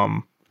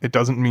 It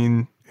doesn't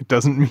mean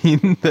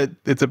that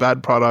it's a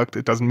bad product.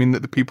 It doesn't mean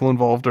that the people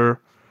involved are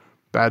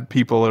bad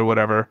people or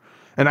whatever.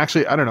 And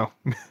actually, I don't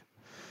know.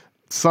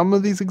 Some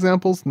of these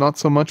examples, not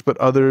so much, but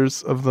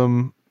others of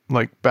them,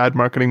 bad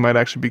marketing might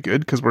actually be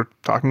good because we're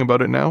talking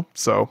about it now.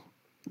 So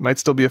it might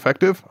still be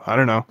effective. I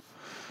don't know.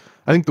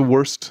 I think the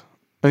worst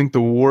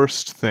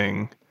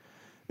thing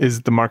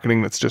is the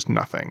marketing that's just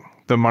nothing.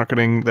 The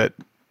marketing that,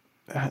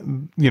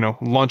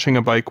 launching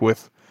a bike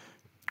with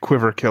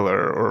Quiver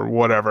Killer or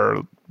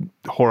whatever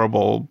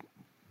horrible,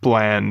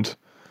 bland,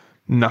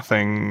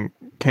 nothing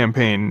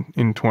campaign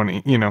in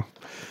 20,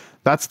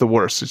 that's the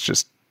worst. It's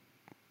just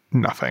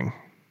nothing.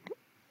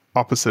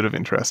 Opposite of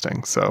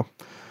interesting. So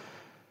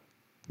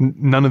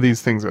none of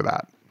these things are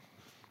that.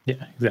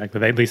 Yeah,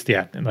 exactly. At least,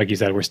 like you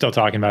said, we're still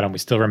talking about them. We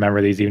still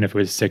remember these, even if it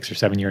was 6 or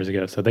 7 years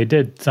ago. So they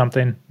did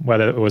something,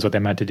 whether it was what they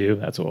meant to do.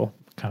 That's what we'll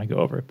kind of go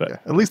over. But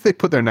at least they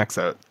put their necks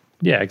out.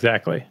 Yeah,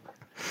 exactly.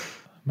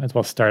 Might as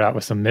well start out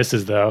with some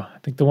misses, though. I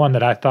think the one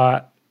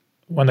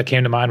that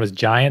came to mind was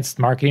Giant's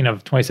marketing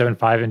of 27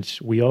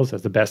 5-inch wheels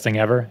as the best thing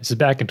ever. This is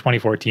back in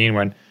 2014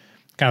 when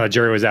kind of the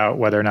jury was out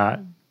whether or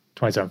not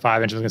 27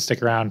 5-inch was going to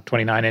stick around,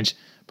 29-inch.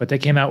 But they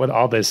came out with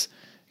all this.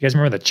 You guys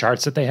remember the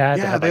charts that they had?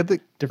 Yeah, they had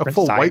a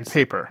full white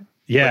paper.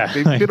 Yeah.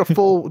 They did took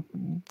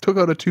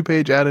out a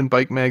 2-page ad in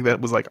Bike Mag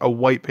that was a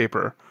white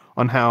paper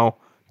on how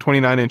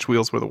 29-inch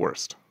wheels were the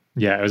worst.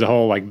 Yeah, it was a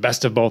whole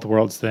best of both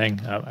worlds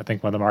thing. I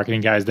think one of the marketing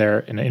guys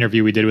there, in an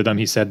interview we did with him,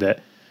 he said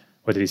that,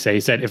 what did he say?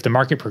 He said, if the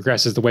market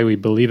progresses the way we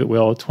believe it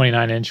will,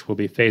 29-inch will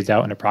be phased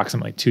out in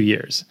approximately 2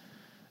 years.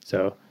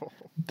 So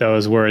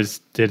those words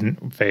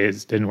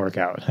didn't work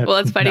out. Well,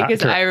 it's funny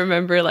because I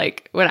remember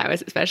when I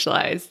was at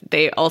Specialized,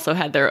 they also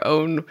had their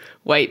own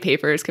white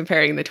papers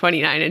comparing the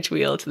 29-inch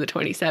wheel to the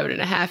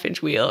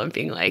 27.5-inch wheel and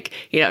being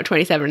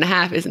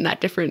 27.5 isn't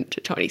that different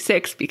to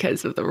 26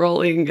 because of the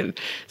rolling. And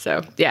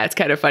so, yeah, it's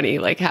kind of funny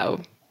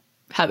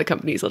how the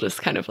companies will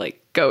just kind of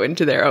go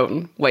into their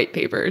own white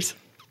papers.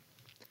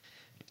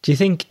 Do you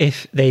think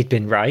if they'd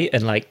been right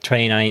and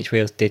 29-inch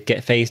wheels did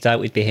get phased out,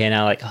 we'd be here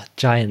now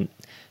Giant,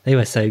 they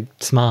were so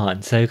smart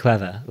and so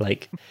clever.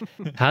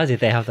 How did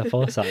they have the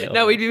foresight?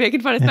 No, we'd be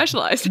making fun of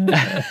Specialized.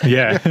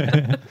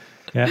 Yeah.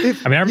 Yeah.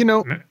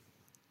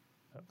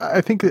 I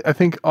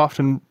think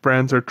often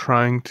brands are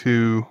trying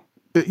to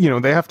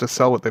they have to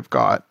sell what they've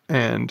got,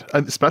 and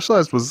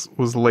Specialized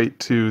was late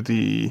to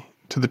the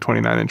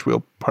 29-inch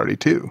wheel party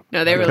too.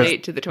 No, they were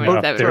late to the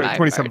 27.5.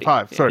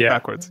 27.5. Sorry,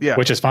 backwards. Yeah,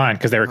 which is fine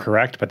because they were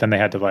correct, but then they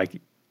had to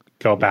like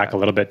go back a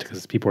little bit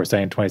because people were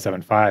saying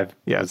 27.5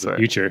 was the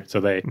future, so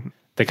they kind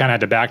of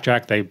had to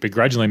backtrack. They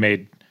begrudgingly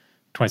made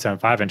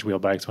 27.5-inch wheel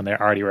bikes when they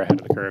already were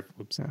ahead of the curve.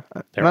 Oops, they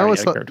were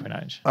already ahead of the curve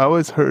 29-inch. I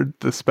always heard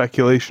the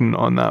speculation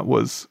on that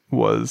was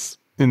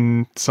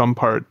in some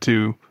part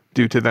due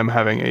to them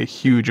having a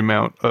huge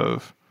amount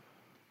of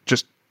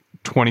just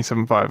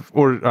 27.5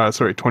 or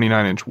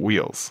 29-inch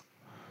wheels,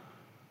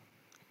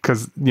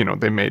 because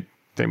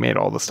they made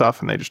all the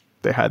stuff and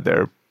they had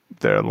their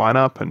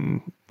lineup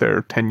and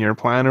their 10-year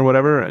plan or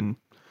whatever, and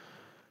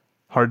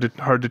hard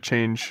to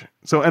change.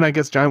 So, and I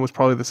guess Giant was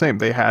probably the same.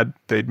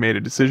 They'd made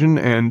a decision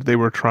and they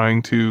were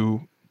trying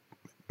to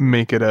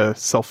make it a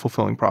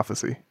self-fulfilling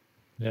prophecy.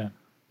 Yeah.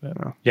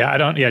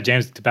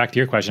 James, back to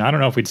your question. I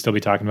don't know if we'd still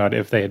be talking about it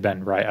if they had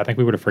been right. I think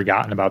we would have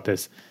forgotten about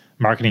this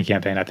marketing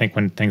campaign. I think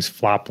when things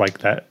flop like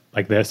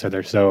this, or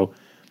they're so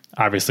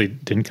obviously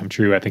didn't come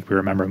true, I think we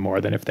remember more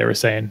than if they were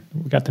saying,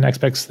 we got the next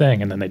best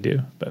thing, and then they do.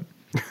 But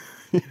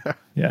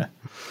yeah.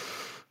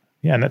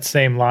 And that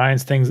same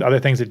lines,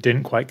 other things that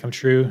didn't quite come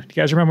true. Do you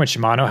guys remember when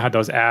Shimano had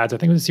those ads? I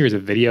think it was a series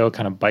of video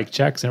kind of bike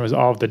checks, and it was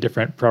all of the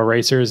different pro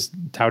racers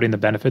touting the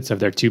benefits of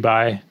their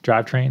 2x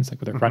drivetrains, like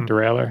with their front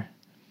derailleur.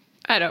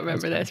 I don't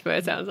remember this, but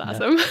it sounds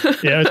awesome.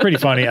 Yeah, it was pretty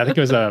funny. I think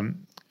it was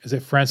is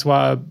it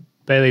Francois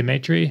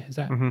Bailey-Maitry? Is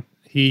that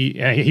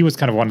he was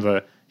kind of one of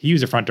the, he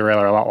used a front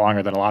derailleur a lot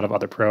longer than a lot of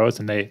other pros,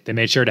 and they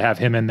made sure to have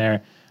him in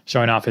there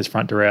showing off his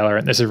front derailleur.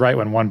 And this is right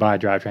when 1x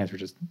drivetrains were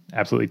just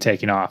absolutely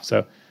taking off.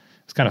 So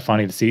it's kind of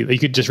funny to see. You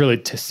could just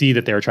really see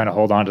that they were trying to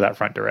hold on to that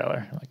front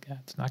derailleur. Like,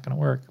 it's not going to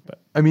work. But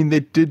I mean,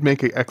 they did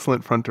make an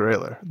excellent front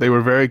derailleur. They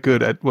were very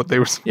good at what they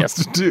were supposed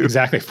to do.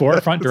 Exactly. For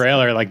a front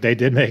derailleur, like they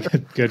did make a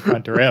good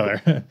front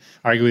derailleur.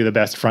 Arguably the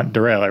best front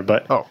derailleur,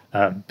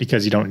 but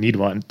because you don't need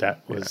one,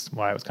 that was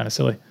why it was kind of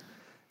silly.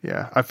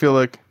 Yeah, I feel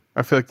like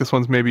this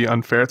one's maybe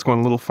unfair. It's going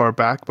a little far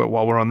back, but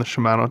while we're on the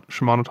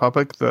Shimano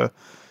topic,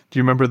 do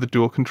you remember the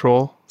dual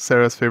control?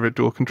 Sarah's favorite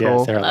dual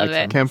control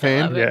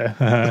campaign.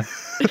 Yeah.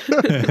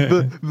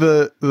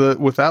 the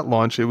with that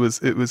launch, it was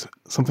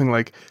something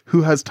like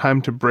who has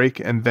time to brake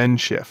and then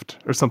shift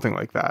or something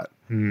like that.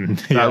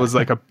 That was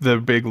like the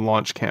big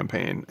launch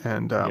campaign,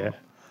 and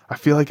I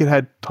feel like it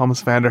had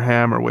Thomas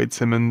Vanderham or Wade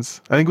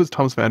Simmons. I think it was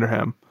Thomas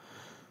Vanderham.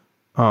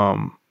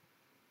 And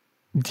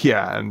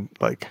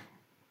like,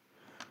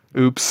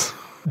 oops.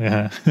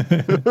 Yeah.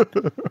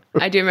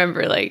 I do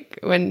remember like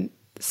when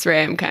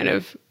SRAM kind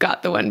of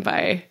got the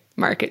 1x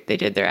market, they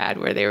did their ad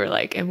where they were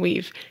like, and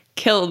we've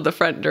killed the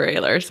front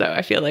derailleur. So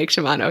I feel like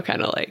Shimano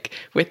kind of like,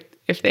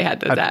 if they had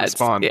those ads,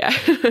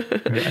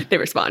 they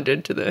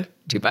responded to the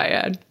 2x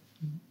ad.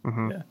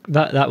 Mm-hmm. Yeah.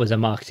 That was a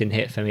marketing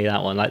hit for me,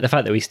 that one. Like the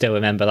fact that we still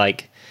remember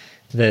like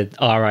the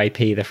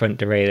RIP, the front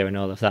derailleur and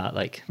all of that.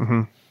 Like,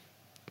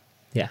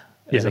 yeah,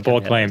 the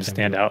bold claims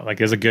stand out. Like,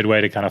 it's a good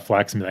way to kind of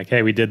flex and be like,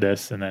 hey, we did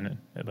this, and then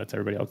it lets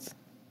everybody else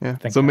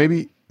think. So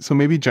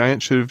maybe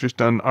Giant should have just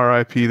done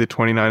RIP the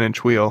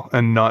 29-inch wheel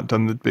and not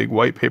done the big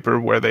white paper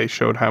where they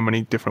showed how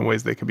many different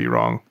ways they could be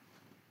wrong.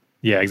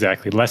 Yeah,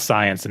 exactly. Less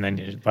science, and then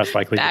you're less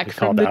likely to be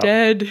called out. Back from the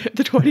dead,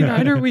 the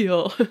 29er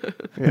wheel.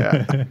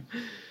 Yeah.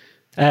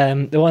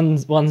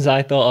 The ones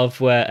I thought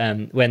of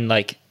were when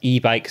like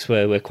e-bikes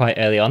were quite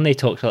early on. They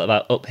talked a lot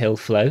about uphill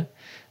flow.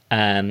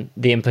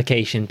 The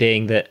implication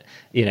being that,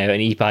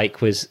 an e-bike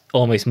was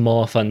almost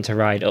more fun to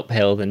ride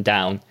uphill than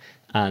down,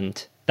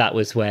 and that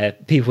was where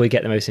people would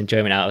get the most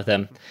enjoyment out of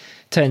them.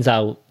 Turns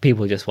out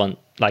people just want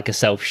like a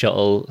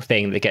self-shuttle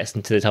thing that gets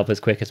them to the top as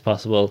quick as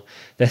possible.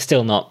 They're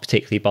still not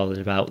particularly bothered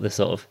about the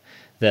sort of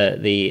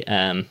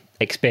the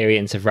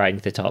experience of riding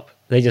to the top.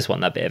 They just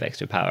want that bit of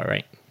extra power,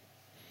 right?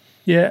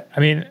 Yeah, I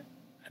mean,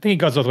 I think it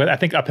goes both ways. I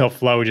think uphill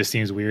flow just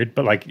seems weird,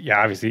 but like,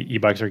 yeah, obviously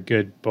e-bikes are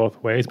good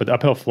both ways. But the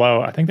uphill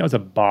flow, I think that was a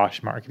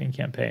Bosch marketing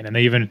campaign, and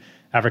they even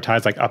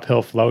advertised like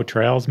uphill flow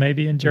trails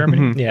maybe in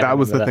Germany. Mm-hmm. Yeah, that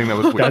was the thing that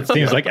was weird. That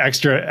seems like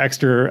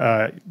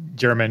extra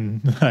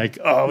German, like,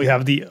 oh, we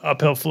have the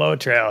uphill flow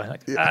trail.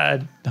 Like,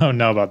 I don't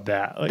know about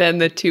that. Like, then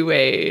the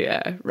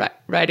two-way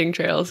riding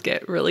trails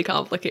get really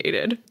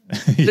complicated.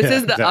 This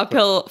is the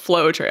uphill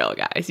flow trail,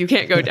 guys. You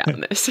can't go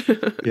down this.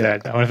 Yeah,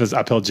 I wonder if it's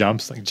uphill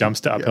jumps, like jumps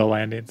to uphill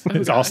landings.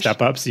 It's all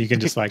step ups, so you can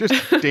just like...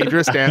 Just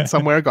dangerous dance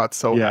somewhere, got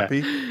so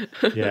happy.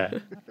 Yeah.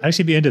 I'd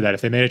actually be into that if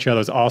they made a trail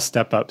that was all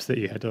step ups that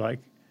you had to like...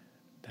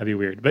 That'd be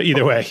weird. But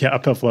either way, yeah,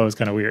 uphill flow is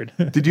kind of weird.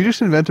 Did you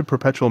just invent a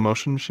perpetual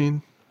motion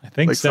machine? I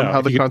think so.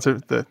 Somehow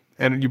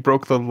and you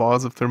broke the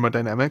laws of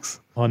thermodynamics?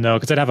 Well, no,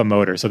 because I'd have a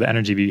motor, so the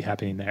energy would be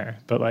happening there.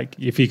 But like,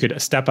 if you could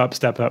step up,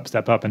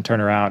 and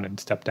turn around and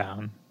step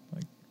down.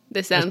 Like,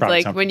 this sounds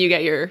like when you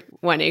get your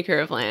 1 acre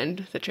of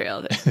land, the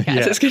trail that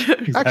Kaz is going to...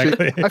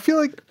 Exactly.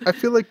 Actually, I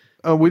feel like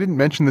we didn't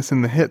mention this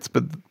in the hits,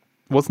 but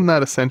wasn't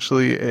that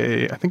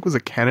essentially I think it was a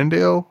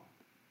Cannondale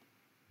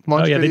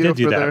launch video? They did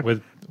do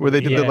that where they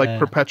did the like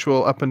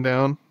perpetual up and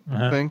down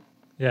thing.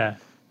 Yeah.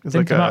 It's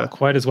Didn't like come out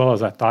quite as well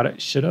as I thought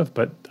it should have,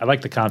 but I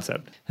like the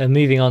concept. And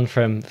moving on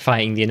from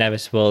fighting the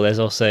inevitable, there's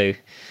also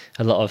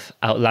a lot of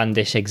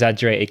outlandish,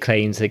 exaggerated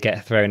claims that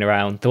get thrown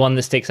around. The one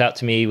that sticks out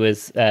to me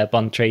was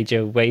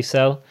Bontrager Wave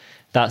Cell.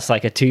 That's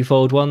like a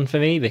twofold one for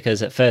me,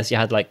 because at first you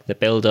had like the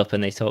build up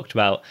and they talked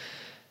about,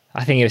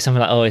 I think it was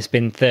something like, oh, it's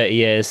been 30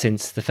 years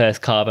since the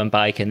first carbon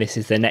bike and this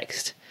is the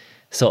next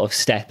sort of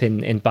step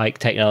in bike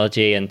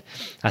technology. And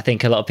I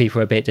think a lot of people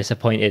were a bit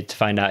disappointed to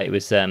find out it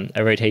was a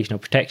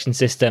rotational protection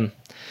system.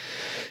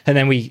 And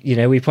then we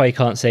probably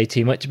can't say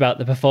too much about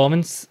the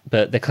performance,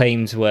 but the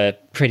claims were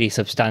pretty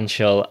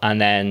substantial. And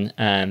then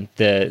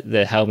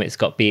the helmets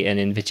got beaten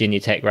in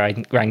Virginia Tech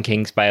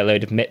rankings by a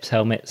load of MIPS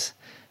helmets.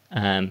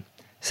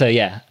 So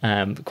yeah,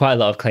 quite a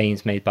lot of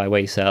claims made by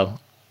Wavecell.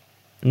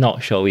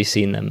 Not sure we've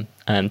seen them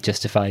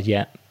justified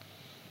yet.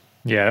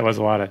 Yeah, it was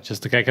a lot of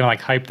just the kind of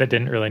like hype that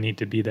didn't really need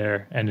to be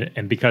there.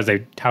 And because they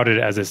touted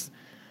it as this,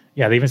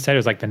 yeah, they even said it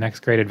was like the next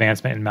great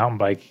advancement in mountain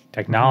bike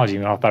technology.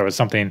 We all thought it was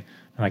something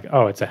like,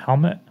 oh, it's a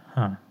helmet?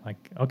 Huh. Like,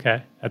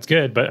 okay, that's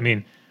good. But I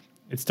mean,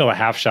 it's still a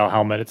half shell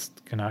helmet. It's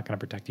not going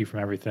to protect you from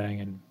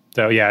everything. And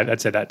so, yeah,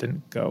 I'd say that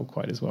didn't go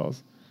quite as well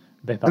as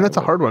they thought. And that's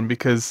a hard one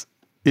because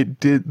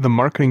the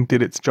marketing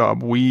did its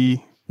job.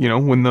 We,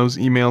 when those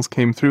emails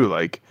came through,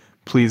 like,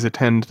 please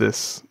attend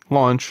this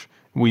launch,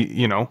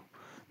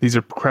 these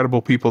are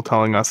credible people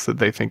telling us that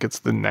they think it's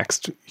the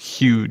next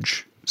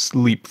huge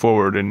leap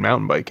forward in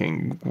mountain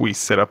biking. We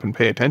sit up and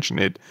pay attention.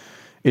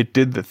 It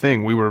did the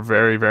thing. We were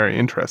very, very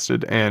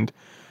interested. And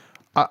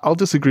I'll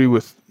disagree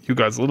with you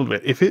guys a little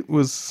bit. If it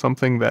was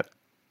something that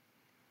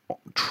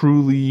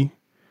truly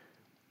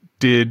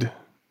did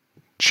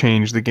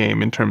change the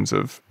game in terms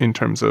of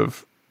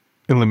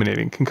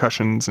eliminating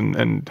concussions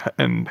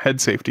and head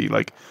safety,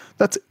 like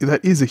that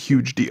is a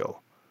huge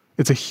deal.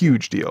 It's a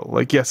huge deal.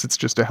 Like, yes, it's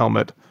just a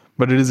helmet,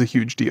 but it is a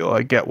huge deal.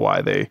 I get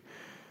why they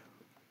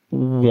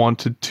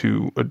wanted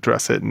to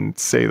address it and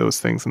say those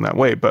things in that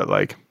way, but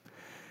like,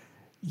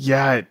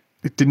 yeah,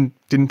 it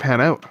didn't pan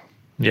out.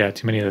 Yeah,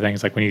 too many of the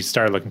things. Like when you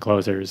start looking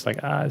closer, it's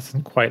like, this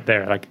isn't quite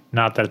there. Like,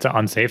 not that it's an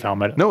unsafe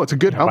helmet. No, it's a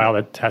good helmet. By all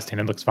the testing,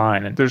 it looks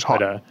fine. And there's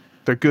hot.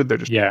 They're good. They're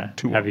just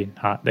too heavy,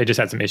 hot. They just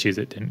had some issues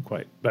that didn't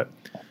quite. But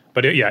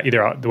yeah,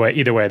 either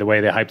way, the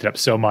way they hyped it up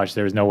so much,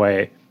 there was no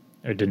way.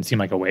 It didn't seem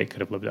like a way it could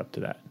have lived up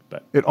to that.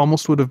 But it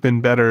almost would have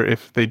been better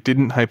if they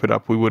didn't hype it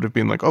up. We would have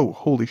been like, oh,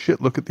 holy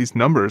shit, look at these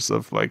numbers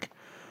of like,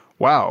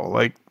 wow,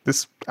 like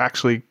this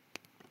actually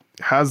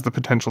has the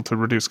potential to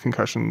reduce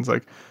concussions.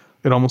 Like,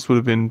 it almost would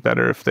have been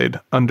better if they'd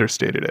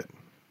understated it.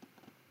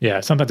 Yeah,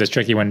 sometimes it's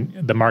tricky when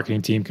the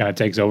marketing team kind of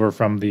takes over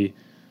from the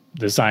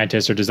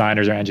scientists or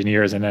designers or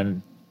engineers, and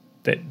then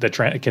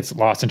it gets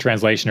lost in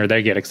translation, or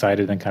they get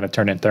excited and kind of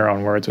turn it their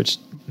own words, which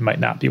might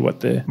not be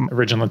what the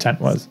original intent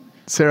was.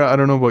 Sarah, I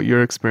don't know about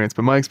your experience,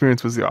 but my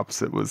experience was the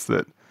opposite, was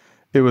that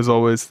it was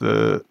always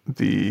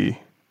the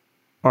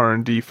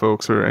R&D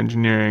folks or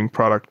engineering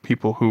product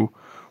people who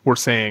were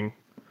saying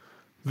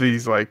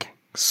these like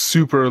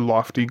super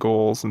lofty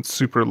goals and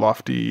super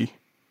lofty,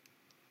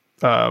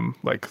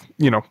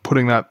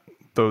 putting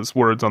those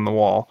words on the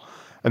wall.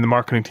 And the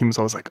marketing team was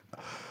always like,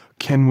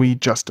 can we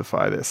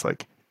justify this?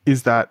 Like,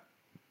 is that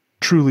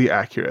truly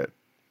accurate?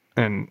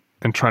 And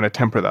trying to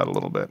temper that a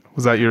little bit.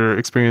 Was that your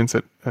experience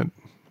at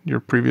your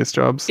previous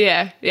jobs?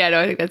 Yeah, no,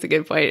 I think that's a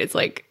good point. It's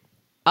like,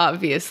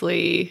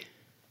 obviously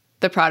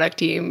the product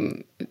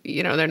team,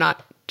 they're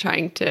not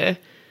trying to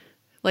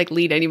like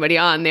lead anybody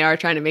on. They are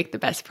trying to make the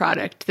best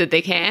product that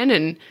they can.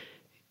 And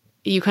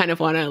you kind of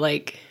want to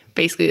like,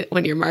 basically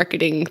when you're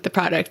marketing the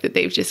product that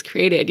they've just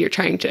created, you're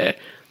trying to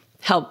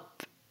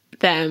help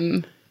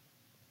them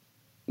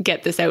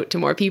get this out to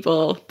more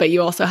people, but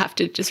you also have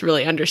to just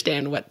really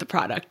understand what the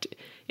product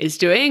is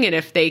doing. And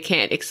if they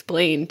can't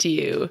explain to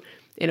you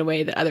in a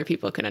way that other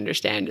people can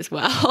understand as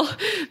well,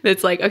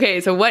 that's like, okay,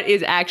 so what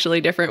is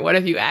actually different? What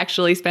have you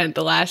actually spent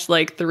the last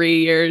like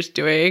 3 years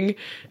doing?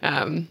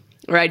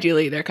 Or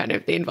ideally they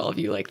involve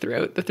you like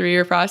throughout the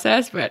 3-year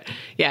process. But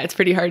yeah, it's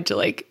pretty hard to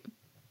like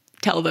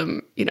tell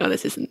them,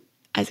 this isn't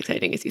as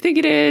exciting as you think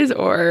it is,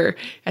 or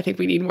I think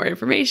we need more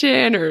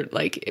information, or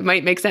like it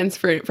might make sense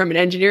from an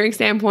engineering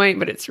standpoint,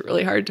 but it's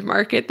really hard to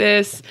market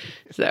this.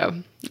 So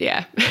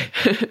yeah,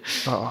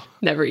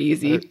 never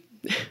easy.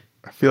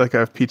 I feel like I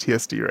have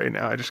PTSD right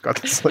now. I just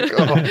got this like,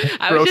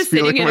 I was just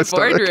sitting in a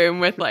boardroom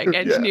with like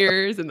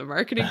engineers and the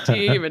marketing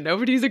team, and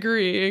nobody's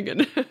agreeing,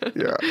 and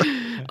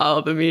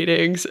all the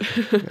meetings.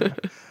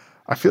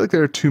 I feel like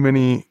there are too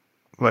many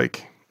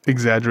like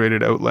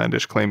exaggerated,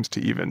 outlandish claims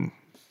to even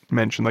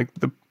mention. Like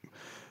the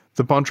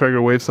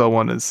Bontrager Wave Cell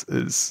one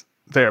is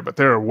there, but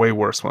there are way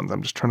worse ones.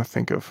 I'm just trying to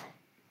think of.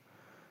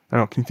 I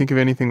don't know. Can you think of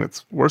anything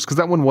that's worse? Because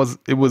that one was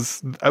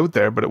out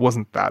there, but it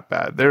wasn't that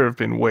bad. There have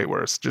been way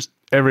worse. Just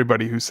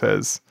everybody who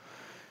says,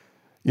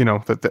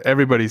 that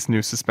everybody's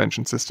new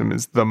suspension system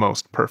is the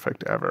most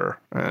perfect ever.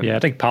 And yeah, I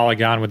think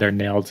Polygon with their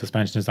nailed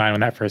suspension design when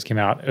that first came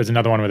out, it was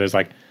another one where there's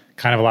like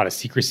kind of a lot of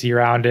secrecy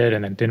around it,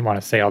 and then didn't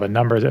want to say all the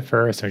numbers at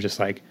first. They're just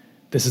like,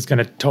 this is going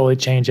to totally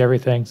change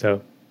everything.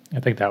 So I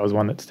think that was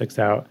one that sticks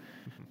out.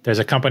 there's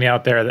a company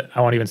out there that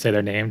I won't even say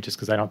their name just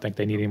because I don't think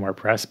they need any more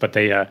press, but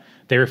they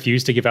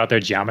refuse to give out their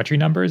geometry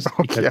numbers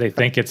because they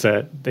think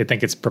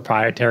it's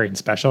proprietary and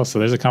special. So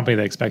there's a company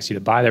that expects you to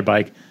buy their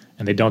bike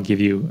and they don't give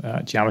you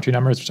geometry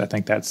numbers, which I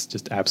think that's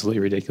just absolutely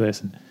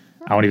ridiculous. And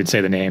I won't even say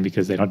the name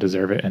because they don't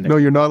deserve it. And no,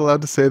 you're not allowed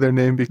to say their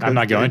name because I'm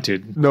not going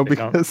to. No,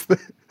 because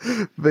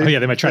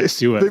they might try to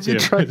sue us too.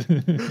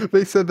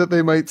 They said that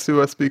they might sue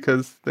us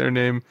because their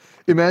name.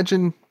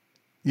 Imagine,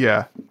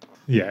 yeah.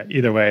 Yeah,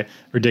 either way,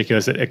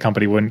 ridiculous. A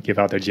company wouldn't give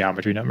out their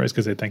geometry numbers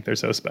because they think they're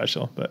so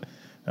special. But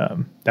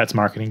that's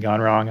marketing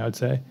gone wrong, I would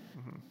say.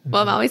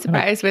 Well, I'm always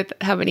surprised with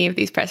how many of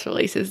these press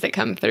releases that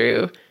come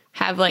through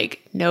have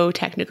like no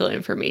technical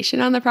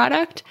information on the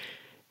product.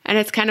 And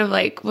it's kind of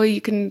like, well,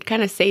 you can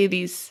kind of say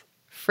these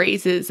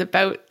phrases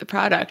about the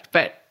product,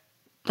 but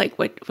like,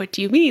 what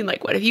do you mean?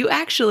 Like, what have you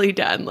actually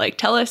done? Like,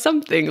 tell us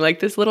something.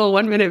 Like this little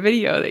 1-minute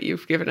video that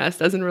you've given us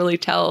doesn't really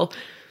tell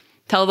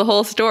the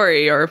whole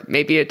story, or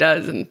maybe it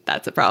does, and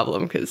that's a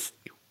problem because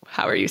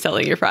how are you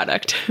selling your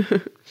product?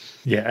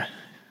 Yeah.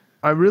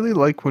 I really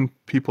like when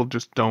people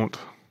just don't,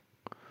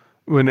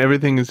 when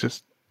everything is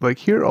just like,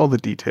 here are all the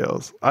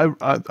details. I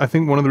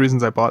think one of the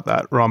reasons I bought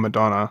that Raw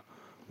Madonna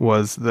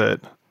was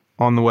that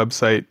on the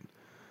website,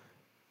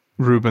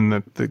 Ruben,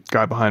 the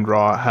guy behind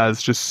Raw,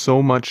 has just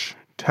so much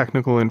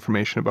technical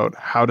information about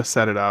how to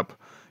set it up,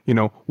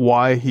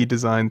 why he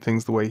designed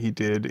things the way he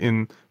did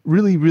in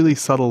really, really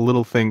subtle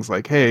little things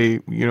like, hey,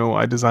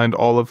 I designed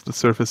all of the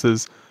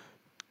surfaces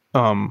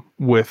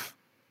with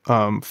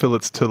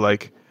fillets to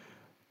like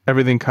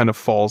everything kind of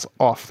falls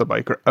off the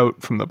bike or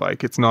out from the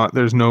bike. It's not,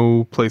 there's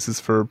no places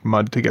for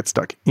mud to get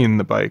stuck in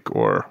the bike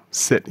or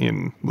sit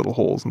in little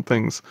holes and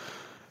things.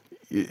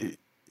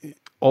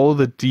 All of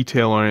the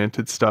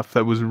detail-oriented stuff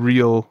that was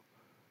real,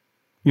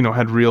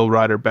 had real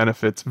rider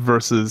benefits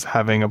versus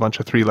having a bunch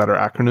of 3-letter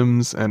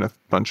acronyms and a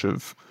bunch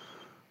of,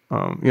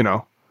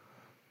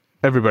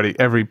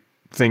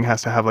 everything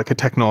has to have like a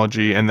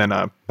technology and then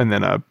a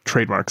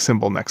trademark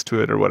symbol next to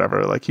it or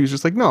whatever. Like he was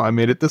just like, no, I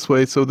made it this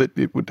way so that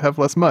it would have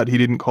less mud. He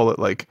didn't call it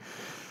like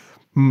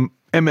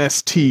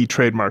MST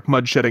trademark,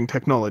 mud shedding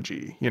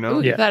technology,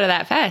 Ooh, you thought of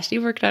that fast.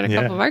 You worked on a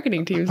couple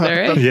marketing teams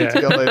there, right?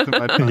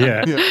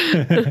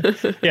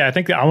 Yeah, I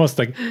think that almost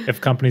like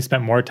if companies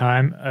spent more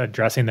time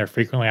addressing their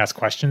frequently asked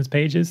questions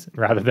pages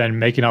rather than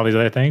making all these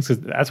other things,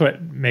 because that's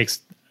what makes,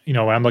 when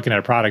I'm looking at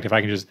a product, if I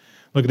can just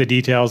look at the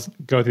details,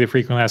 go through the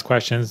frequently asked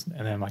questions,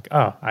 and then I'm like,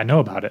 oh, I know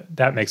about it.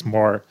 That makes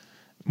more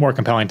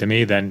compelling to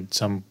me than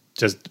some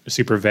just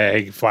super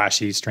vague,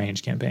 flashy,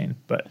 strange campaign.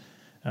 But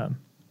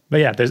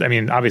yeah,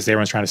 obviously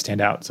everyone's trying to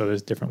stand out, so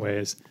there's different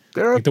ways.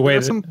 There are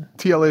some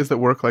TLAs that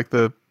work, like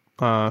the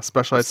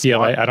specialized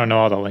TLA. I don't know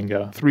all the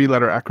lingo.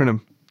 3-letter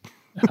acronym.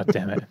 Oh,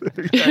 damn it!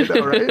 I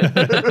know, right?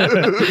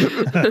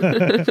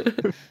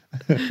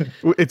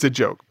 It's a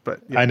joke,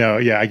 but yeah. I know.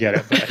 Yeah, I get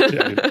it. But,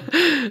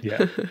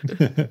 yeah.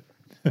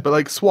 But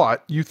like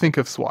SWAT, you think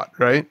of SWAT,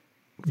 right?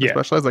 Yeah.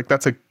 Specialized, like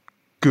that's a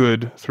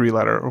good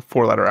 3-letter or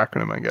 4-letter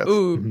acronym, I guess.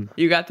 Ooh,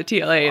 you got the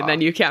TLA and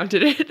then you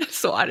counted it.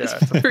 SWAT is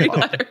 3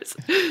 letters.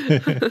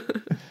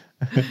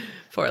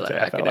 4-letter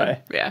acronym.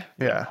 Yeah.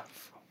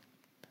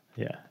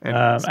 Yeah.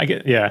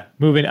 Yeah.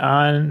 Moving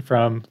on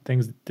from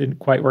things that didn't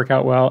quite work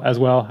out well as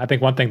well. I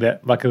think one thing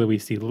that luckily we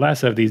see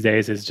less of these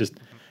days is just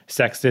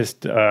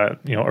sexist,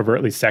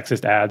 overtly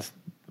sexist ads.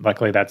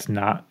 Luckily, that's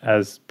not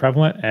as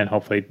prevalent and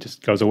hopefully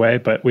just goes away.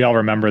 But we all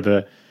remember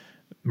the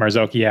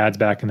Marzocchi ads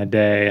back in the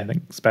day. I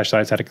think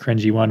Specialized had a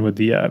cringy one with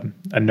the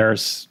a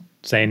nurse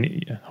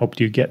saying,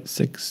 "Hope you get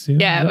sick soon."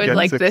 Yeah, it was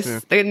like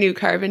the new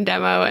carbon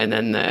demo, and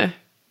then the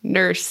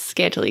nurse,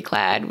 scantily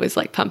clad, was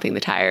like pumping the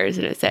tires,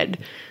 and it said,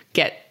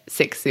 "Get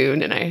sick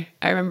soon." And I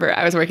remember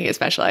I was working at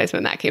Specialized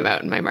when that came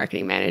out, and my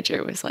marketing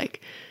manager was like,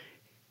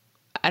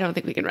 "I don't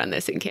think we can run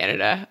this in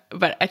Canada,"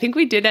 but I think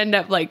we did end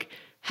up like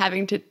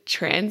having to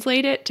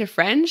translate it to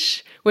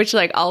French, which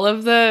like all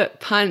of the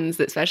puns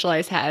that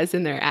Specialized has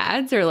in their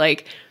ads are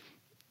like,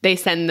 they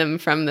send them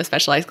from the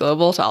Specialized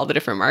Global to all the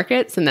different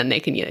markets, and then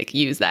they can like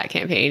use that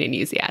campaign and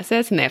use the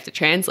assets, and they have to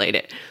translate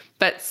it.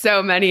 But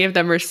so many of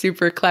them are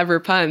super clever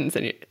puns,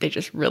 and they're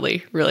just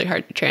really, really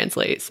hard to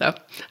translate. So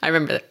I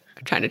remember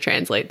trying to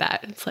translate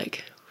that. It's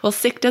like, well,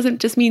 sick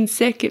doesn't just mean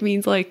sick. It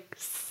means like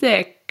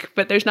sick,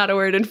 but there's not a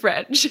word in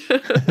French.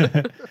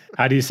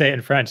 How do you say it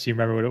in French? Do you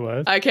remember what it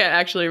was? I can't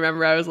actually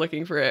remember. I was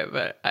looking for it,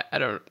 but I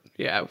don't.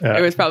 Yeah,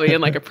 it was probably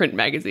in like a print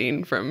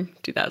magazine from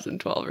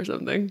 2012 or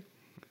something.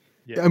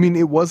 Yeah. I mean,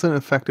 it was an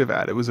effective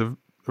ad. It was a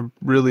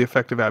really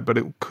effective ad, but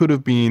it could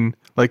have been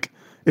like,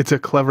 it's a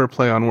clever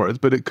play on words,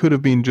 but it could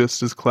have been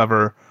just as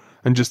clever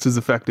and just as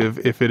effective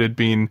if it had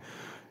been.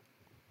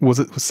 Was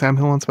Sam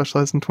Hill on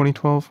Specialized in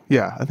 2012?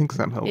 Yeah, I think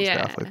Sam Hill was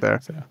definitely there.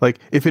 So. Like,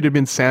 if it had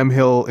been Sam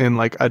Hill in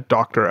like a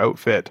doctor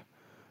outfit,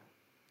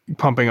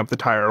 pumping up the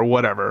tire or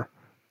whatever,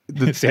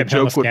 the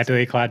joke would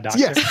scantily clad doctor.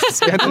 Yes,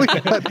 scantily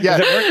clad. Yeah,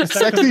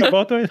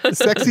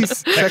 sexy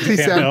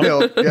Sam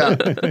Hill. Yeah,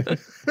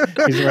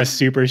 he's wearing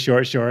super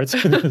short shorts.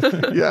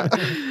 Yeah,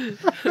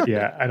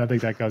 I don't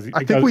think that goes. You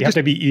have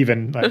to be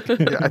even. Like,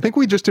 I think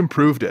we just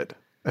improved it.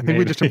 I think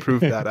we just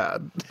improved that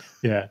ad.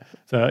 Yeah.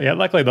 So yeah,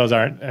 luckily those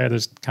aren't.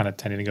 There's kind of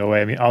tending to go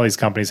away. I mean, all these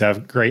companies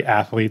have great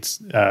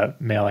athletes,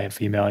 male and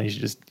female, and you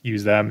should just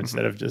use them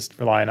instead of just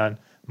relying on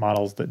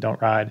models that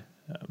don't ride.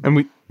 And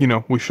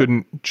we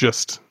shouldn't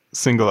just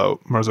single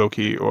out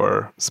Marzocchi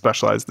or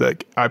Specialized.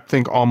 Like, I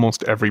think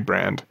almost every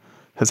brand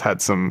has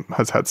had some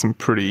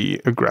pretty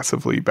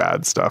aggressively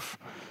bad stuff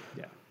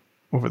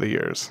over the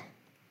years.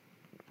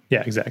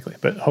 Yeah, exactly.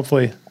 But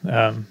hopefully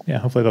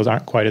those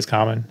aren't quite as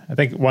common. I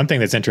think one thing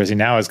that's interesting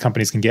now is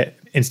companies can get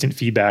instant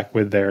feedback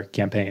with their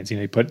campaigns.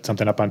 You put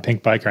something up on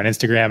Pink Bike or on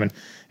Instagram, and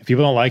if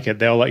people don't like it,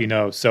 they'll let you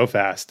know so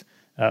fast.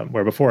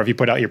 Where before, if you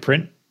put out your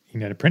print,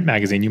 a print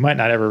magazine, you might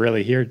not ever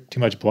really hear too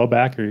much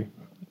blowback or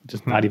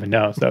just not even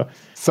know. So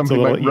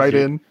somebody might write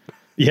in.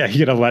 Yeah,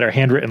 you get a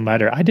handwritten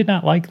letter. I did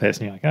not like this.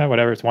 And you're like,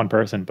 whatever, it's one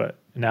person. But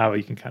now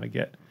you can kind of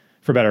get,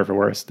 for better or for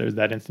worse, there's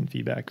that instant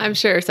feedback. I'm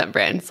sure some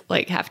brands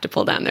have to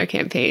pull down their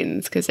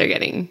campaigns because they're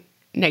getting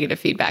negative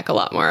feedback a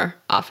lot more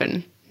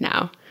often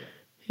now.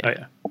 Yeah. Oh,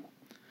 yeah.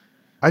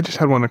 I just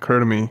had one occur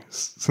to me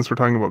since we're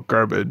talking about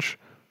garbage.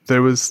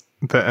 There was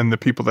the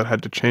people that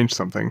had to change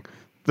something.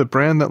 The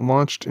brand that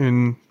launched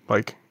in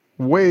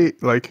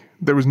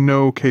there was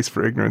no case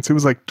for ignorance. It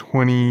was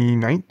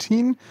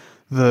 2019.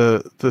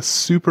 The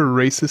super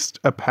racist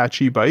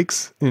Apache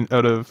bikes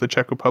out of the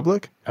Czech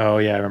Republic. Oh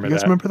yeah, I remember that. You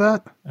guys remember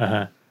that?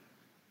 Uh-huh.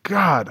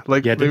 God,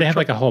 did they have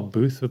a whole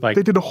booth with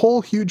They did a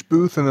whole huge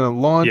booth and then a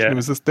launch. Yeah. And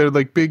it was their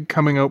big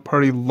coming out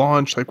party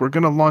launch. We're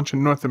gonna launch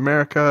in North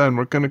America and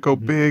we're gonna go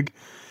big,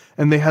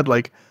 and they had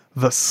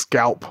the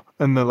scalp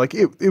and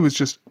it was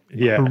just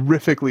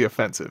horrifically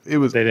offensive. It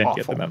was they didn't awful.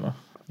 get the memo.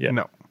 Yeah,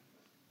 no.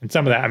 And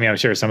some of that, I'm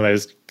sure some of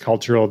those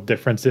cultural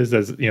differences,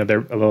 as they're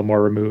a little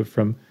more removed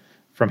from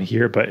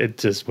here, but it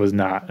just was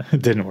not.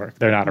 It didn't work.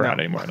 They're not around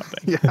anymore. I don't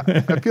think.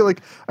 Yeah,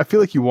 I feel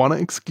like you want to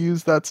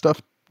excuse that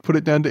stuff, put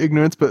it down to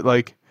ignorance, but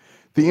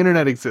the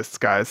internet exists,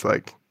 guys.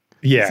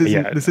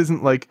 This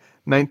isn't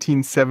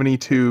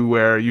 1972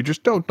 where you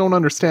just don't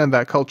understand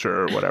that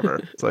culture or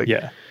whatever. It's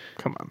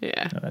come on.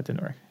 Yeah, no, that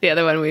didn't work. The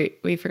other one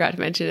we forgot to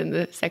mention in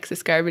the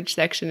sexist garbage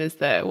section is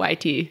the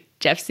YT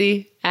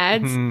Jeffsy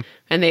ads,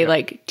 and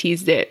they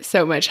teased it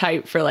so much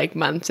hype for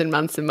months and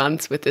months and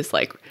months with this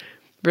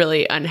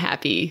really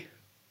unhappy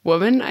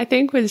woman. I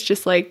think was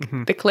just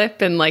the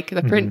clip and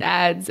the print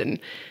ads, and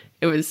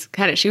it was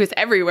she was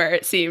everywhere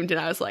it seemed,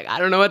 and I was like, I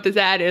don't know what this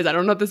ad is, I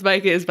don't know what this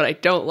bike is, but I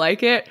don't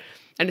like it.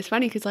 And it's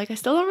funny because I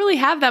still don't really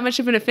have that much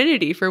of an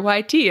affinity for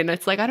YT, and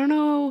it's I don't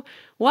know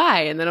why.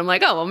 And then I'm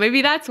like, oh well,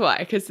 maybe that's why,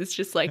 because it's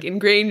just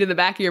ingrained in the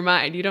back of your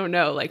mind. You don't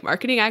know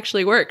marketing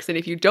actually works, and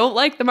if you don't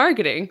like the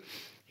marketing,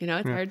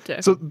 it's hard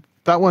to. So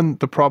that one,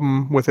 the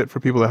problem with it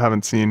for people that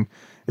haven't seen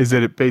is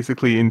that it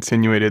basically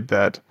insinuated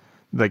that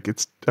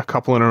it's a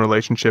couple in a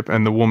relationship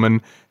and the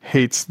woman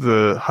hates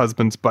the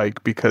husband's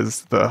bike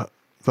because the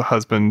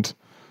husband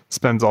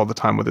spends all the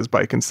time with his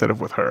bike instead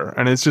of with her.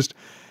 And it's just,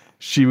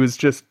 she was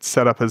just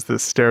set up as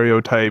this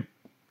stereotype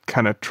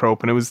kind of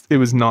trope, and it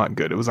was not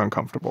good. It was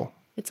uncomfortable.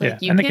 It's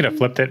and they could have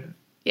flipped it.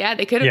 Yeah,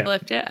 they could have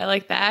flipped it. I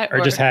like that.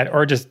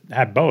 Or just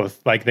had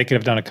both. They could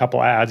have done a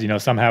couple ads.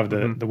 Some have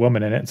the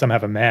woman in it, and some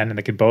have a man, and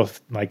they could both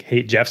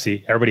hate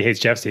Jeffsy. Everybody hates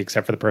Jeffsy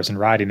except for the person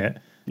riding it.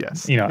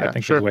 Yes. I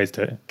think there's ways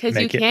to because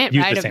you can't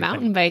ride a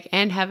mountain bike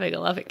and have a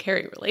love and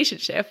caring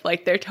relationship.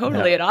 They're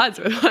totally at odds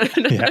with one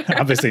another. Yeah,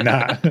 obviously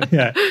not.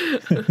 Yeah.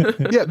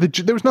 Yeah.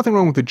 There was nothing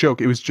wrong with the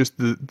joke. It was just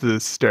the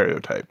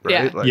stereotype,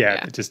 right?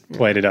 Yeah. It just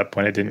played it up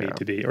when it didn't need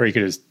to be, or you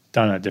could have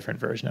done a different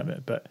version of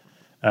it. But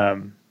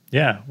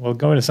we'll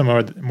go into some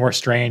more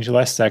strange,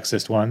 less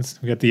sexist ones.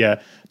 We got the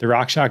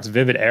RockShox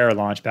Vivid Air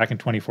launch back in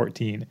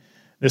 2014.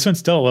 This one's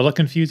still a little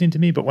confusing to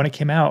me, but when it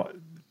came out,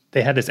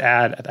 they had this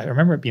ad. I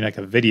remember it being a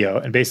video,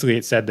 and basically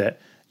it said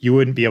that you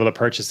wouldn't be able to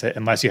purchase it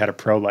unless you had a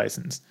pro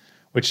license,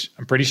 which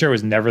I'm pretty sure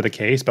was never the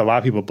case, but a lot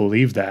of people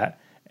believed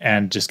that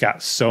and just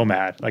got so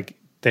mad.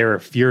 They were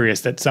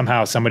furious that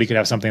somehow somebody could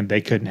have something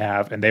they couldn't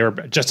have, and they were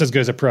just as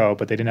good as a pro,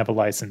 but they didn't have a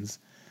license.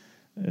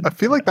 I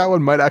feel like that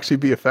one might actually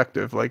be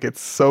effective.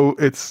 It's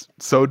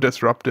so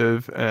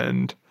disruptive,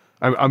 and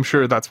I'm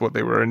sure that's what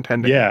they were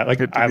intending. Yeah,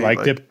 I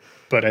liked it,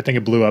 but I think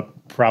it blew up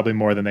probably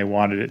more than they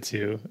wanted it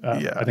to.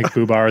 I think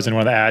Fubar was in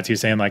one of the ads. He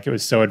was saying it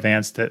was so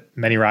advanced that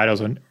many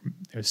riders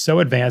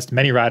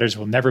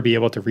will never be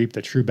able to reap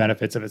the true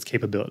benefits of its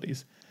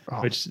capabilities.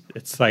 Oh. Which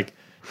it's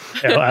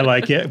I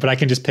like it, but I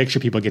can just picture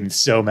people getting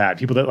so mad.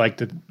 People that like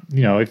to,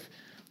 if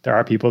there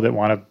are people that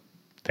want to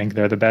think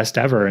they're the best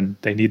ever and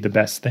they need the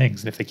best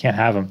things, and if they can't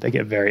have them, they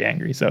get very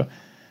angry. So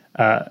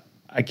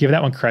I give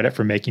that one credit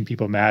for making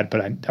people mad,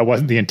 but that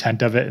wasn't the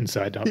intent of it, and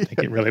so I don't think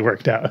it really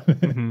worked out.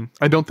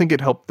 I don't think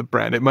it helped the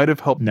brand. It might have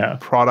helped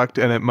product,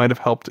 and it might have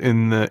helped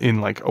in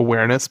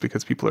awareness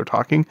because people are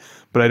talking,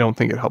 but I don't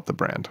think it helped the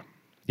brand.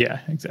 Yeah,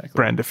 exactly.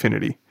 Brand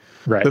affinity.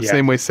 Right. The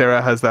same way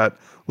Sarah has that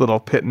little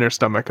pit in her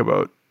stomach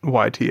about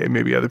YTA,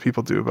 maybe other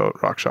people do about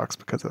RockShox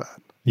because of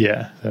that.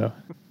 Yeah. So,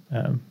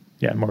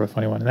 more of a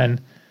funny one. And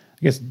then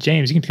I guess,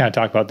 James, you can kind of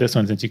talk about this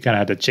one since you kind of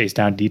had to chase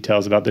down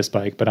details about this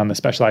bike, but on the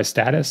Specialized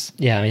status.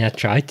 Yeah, I mean, I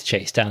tried to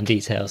chase down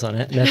details on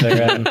it.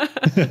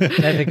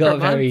 Never got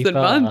very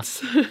far.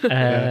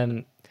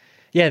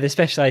 Yeah, the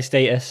Specialized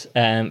status,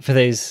 for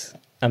those,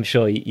 I'm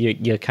sure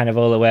you're kind of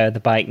all aware of the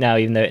bike now,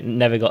 even though it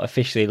never got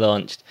officially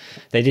launched.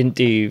 They didn't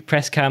do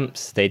press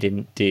camps. They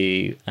didn't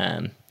do...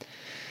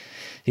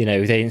 they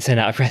didn't send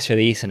out a press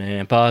release and an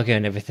embargo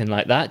and everything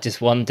like that.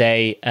 Just one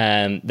day,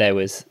 there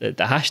was the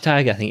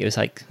hashtag. I think it was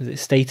like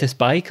status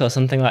bike or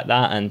something like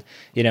that. And,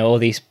 all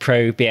these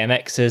pro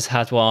BMXers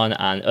had one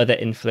and other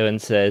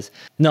influencers,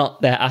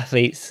 not their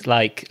athletes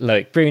like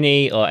Loic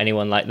Bruni or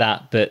anyone like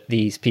that, but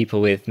these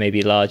people with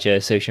maybe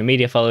larger social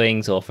media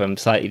followings or from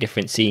slightly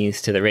different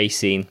scenes to the race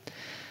scene.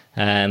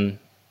 And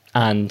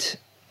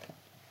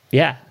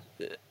yeah,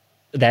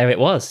 there it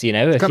was,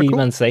 a few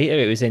months later,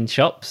 it was in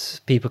shops.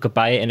 People could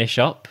buy it in a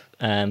shop.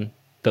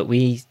 But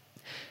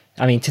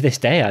to this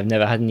day, I've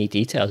never had any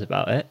details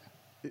about it.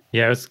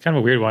 Yeah, it was kind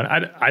of a weird one.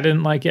 I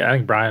didn't like it. I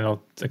think Brian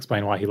will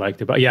explain why he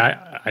liked it. But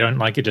yeah, I don't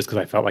like it just because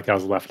I felt like I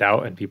was left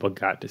out and people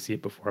got to see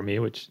it before me,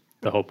 which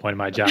the whole point of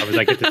my job is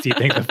I get to see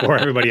things before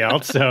everybody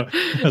else. So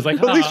I was like,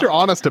 at least you're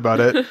honest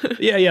about it.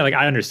 Yeah. Like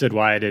I understood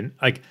why I didn't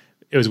like.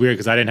 It was weird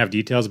because I didn't have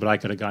details, but I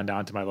could have gone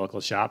down to my local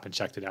shop and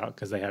checked it out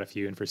because they had a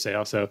few in for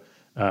sale. So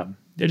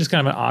they're just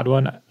kind of an odd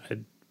one.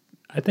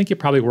 I think it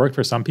probably worked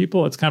for some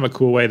people. It's kind of a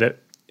cool way that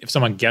if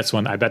someone gets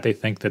one, I bet they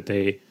think that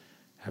they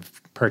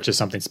have purchased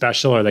something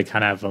special or they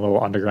kind of have a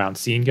little underground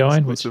scene going.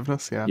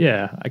 Exclusiveness, yeah.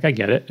 Yeah, like I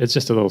get it. It's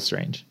just a little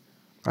strange.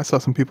 I saw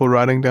some people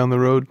riding down the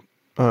road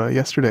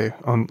yesterday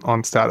on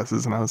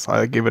statuses, and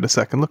I gave it a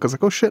second look. I was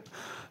like, oh shit,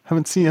 I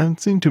haven't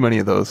seen too many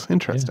of those.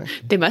 Interesting.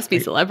 Yeah. They must be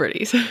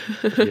celebrities.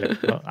 Yeah,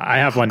 well, I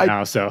have one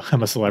now, so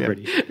I'm a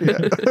celebrity.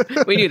 Yeah.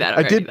 We knew that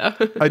already, though.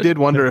 I did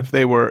wonder if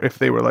they were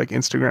like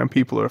Instagram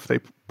people or if they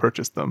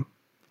purchased them.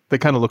 They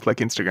kind of look like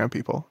Instagram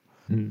people.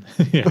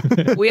 Yeah.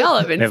 We all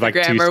have Instagram. Have like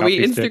Are we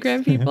selfie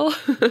Instagram sticks.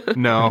 people?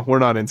 No, we're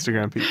not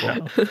Instagram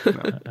people.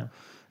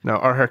 No,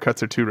 our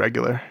haircuts are too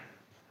regular.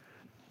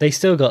 They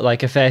still got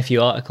like a fair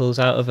few articles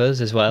out of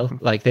us as well.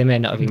 Like they may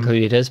not have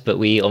included us, but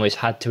we almost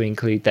had to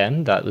include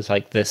them. That was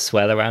like the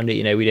swell around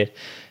it. I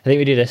think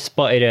we did a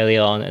spotted early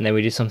on, and then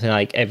we did something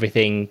like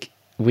everything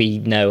we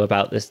know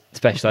about the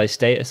Specialized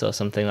status or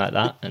something like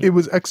that. And it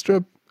was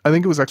extra. I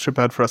think it was extra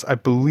bad for us. I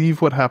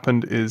believe what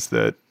happened is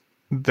that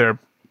their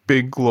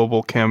big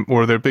global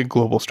their big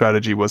global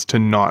strategy was to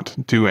not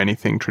do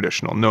anything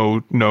traditional.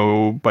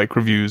 No bike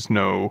reviews,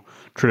 no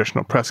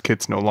traditional press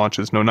kits, no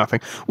launches, no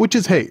nothing. Which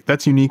is, hey,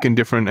 that's unique and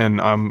different, and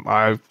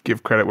I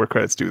give credit where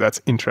credit's due. That's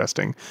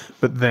interesting.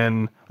 But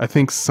then I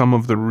think some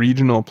of the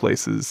regional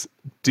places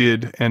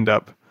did end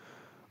up,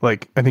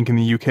 like I think in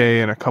the UK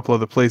and a couple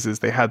other places,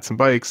 they had some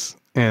bikes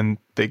and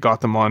they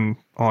got them on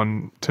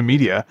to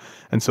media,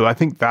 and so I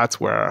think that's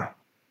where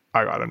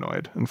I got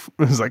annoyed and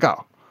it was like,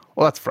 oh,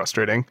 well, that's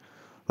frustrating.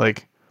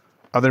 Like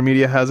other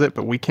media has it,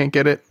 but we can't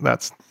get it.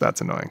 That's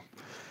annoying.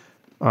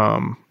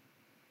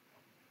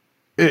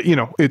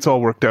 It's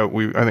all worked out.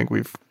 I think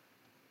we've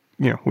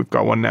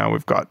got one now.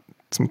 We've got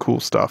some cool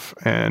stuff,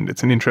 and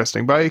it's an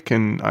interesting bike.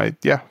 And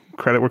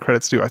credit where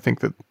credit's due. I think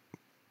that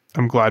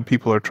I'm glad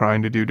people are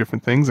trying to do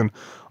different things, and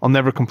I'll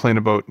never complain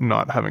about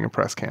not having a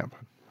press camp.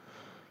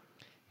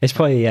 it's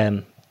probably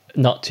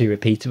not too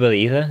repeatable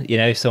either.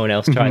 If someone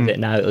else tries it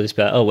now, it'll just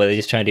be like, oh, well, they're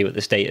just trying to do what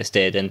the status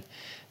did, and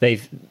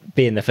they've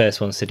been the first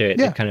ones to do it.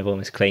 Yeah. They've kind of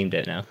almost claimed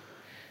it now,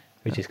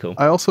 which is cool.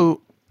 I'm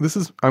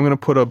going to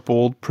put a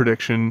bold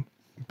prediction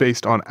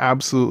based on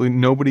absolutely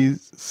nobody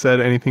said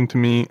anything to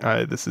me.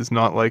 This is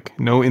not like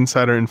no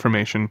insider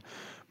information,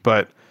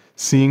 but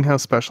seeing how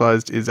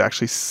Specialized is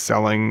actually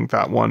selling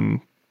that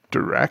one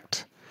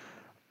direct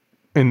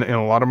in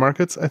a lot of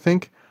markets, I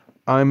think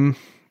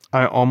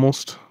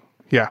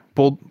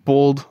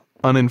bold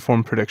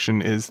uninformed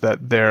prediction is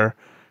that they're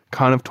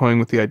kind of toying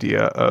with the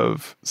idea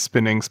of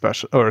spinning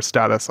special or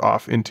status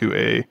off into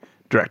a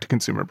direct to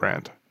consumer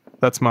brand.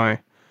 I'm just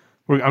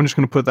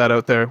going to put that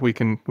out there. We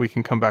can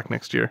come back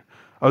next year.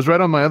 I was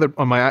right on my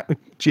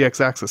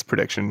GX Axis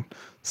prediction,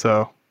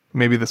 so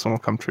maybe this one will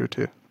come true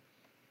too.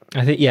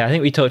 I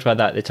think we talked about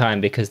that at the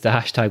time because the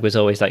hashtag was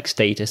always like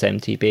status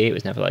MTB. It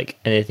was never like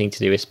anything to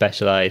do with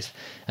Specialized,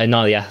 and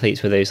none of the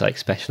athletes were those like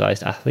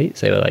Specialized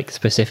athletes. They were like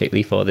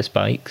specifically for this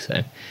bike,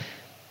 so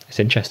it's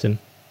interesting.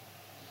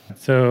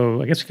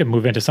 So I guess we could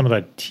move into some of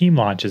the team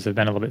launches that have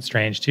been a little bit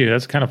strange too.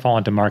 That's kind of fall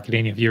into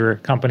marketing. If you're a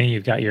company,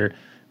 you've got your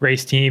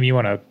race team, you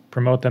want to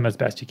promote them as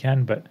best you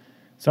can, but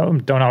some of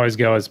them don't always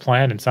go as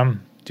planned, and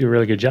some do a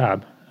really good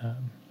job.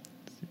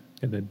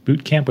 The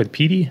boot camp with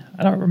Petey,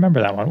 I don't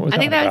remember that one. What was I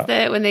think that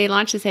was when they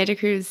launched the Santa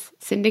Cruz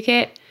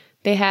Syndicate.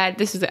 They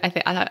had I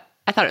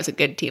thought it was a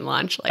good team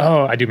launch. Like,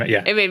 I do.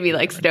 Yeah, it made me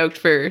like stoked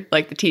for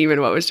like the team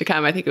and what was to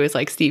come. I think it was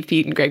like Steve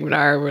Pete and Greg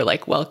Menard were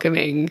like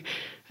welcoming.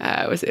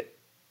 Was it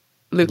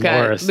Luca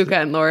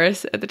and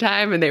Loris at the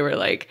time? And they were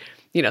like,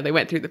 they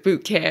went through the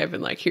boot camp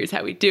and like, here's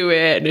how we do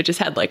it. And it just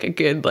had like a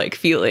good like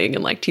feeling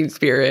and like team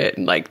spirit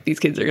and like these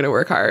kids are going to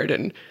work hard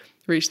and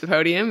reach the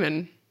podium.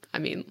 And I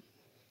mean,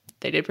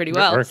 they did pretty Good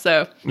well. work.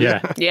 So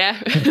Yeah.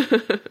 yeah.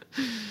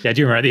 Yeah,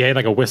 do you remember? They had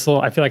like a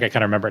whistle. I feel like I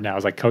kind of remember it now. It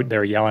was like they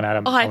were yelling at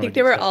him. Oh, I think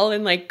they were all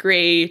in like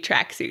gray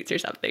tracksuits or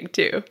something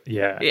too.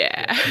 Yeah.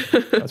 Yeah.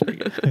 That's pretty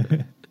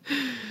good.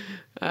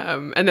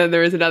 And then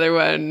there was another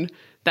one,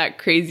 that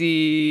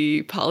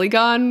crazy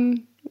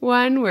Polygon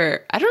one,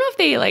 where I don't know if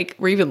they like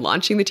were even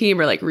launching the team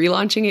or like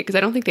relaunching it, because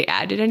I don't think they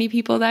added any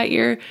people that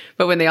year.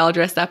 But when they all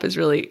dressed up as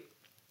really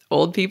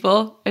old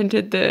people and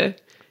did the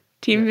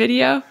team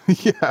video,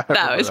 Yeah,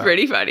 that was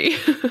pretty funny.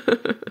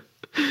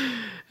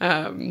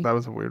 that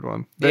was a weird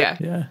one.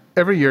 Yeah.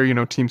 Every year, you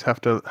know, teams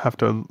have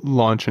to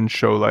launch and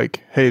show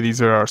like, hey,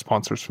 these are our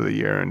sponsors for the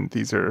year, and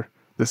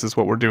this is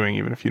what we're doing.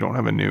 Even if you don't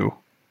have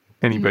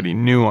anybody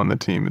new on the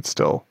team, it's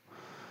still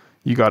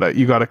you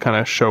gotta kind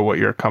of show what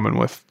you're coming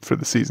with for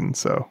the season.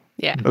 So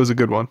Yeah. that was a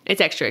good one. It's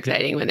extra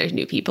exciting when there's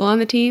new people on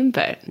the team,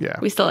 but Yeah.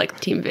 we still like the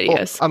team Well,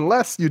 videos.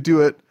 unless you do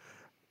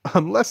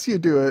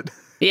it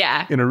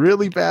Yeah. in a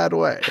really bad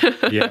way.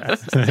 Yeah.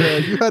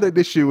 You had an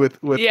issue with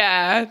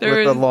Yeah. There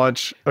with was the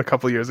launch a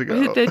couple years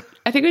ago.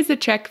 I think it was the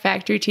Czech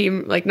factory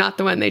team, like not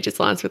the one they just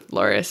launched with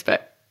Loris,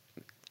 but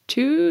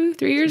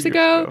 2-3 years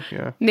ago.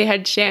 Yeah. And they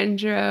had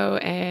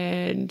Chandro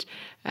and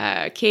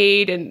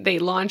Cade, and they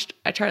launched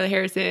Charlie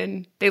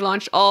Harrison. They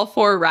launched all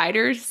 4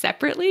 riders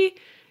separately.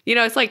 You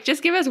know, it's like,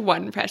 just give us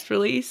one press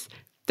release.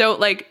 Don't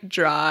like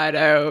draw it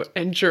out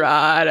and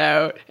draw it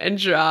out and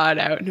draw it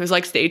out. And it was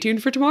like, stay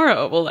tuned for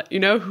tomorrow. We'll let you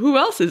know who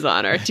else is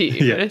on our team.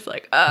 Yeah. And it's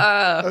like,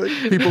 I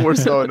think people were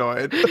so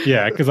annoyed.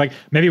 Yeah, because like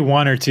maybe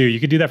 1 or 2, you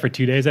could do that for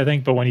 2 days, I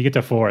think. But when you get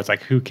to 4, it's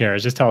like, who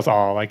cares? Just tell us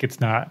all. Like, it's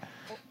not.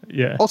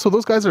 Yeah. Also,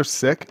 those guys are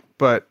sick,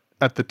 but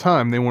at the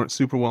time they weren't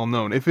super well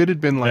known. If it had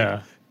been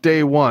like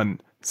day 1,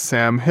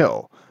 Sam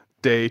Hill,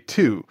 day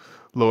 2,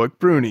 Loic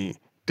Bruni,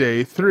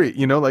 day 3,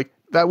 you know, like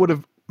that would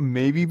have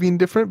maybe been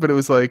different. But it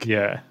was like,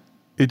 Yeah.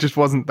 it just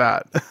wasn't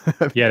that.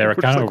 Yeah, they were We're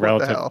just kind like, of what the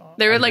relative. hell?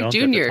 they were unknown like at the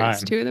juniors.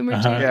 time. 2 of them were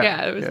Uh-huh. juniors. Yeah.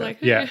 Yeah. It was Yeah. like,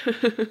 Yeah.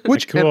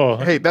 Which, cool.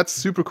 and, hey, that's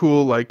super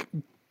cool. Like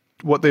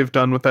what they've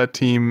done with that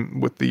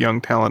team with the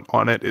young talent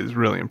on it is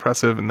really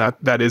impressive. And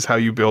that is how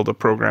you build a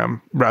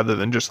program rather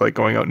than just like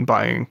going out and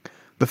buying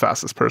the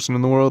fastest person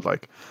in the world.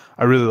 Like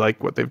I really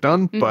like what they've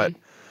done, but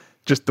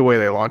just the way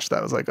they launched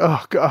that was like,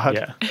 oh God.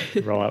 Yeah.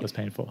 The rollout was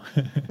painful.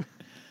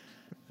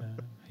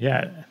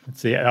 Yeah.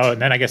 Let's see. Oh,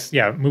 and then I guess,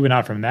 moving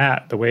on from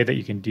that, the way that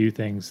you can do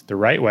things the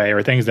right way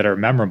or things that are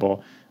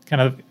memorable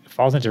kind of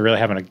falls into really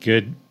having a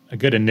good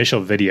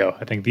initial video.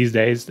 I think these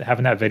days,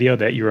 having that video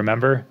that you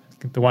remember,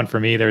 the one for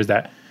me, there's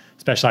that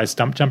specialized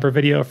stump jumper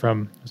video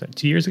from, was that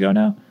 2 years ago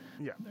now?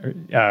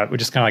 Yeah.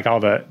 Which is kind of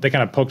like they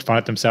kind of poked fun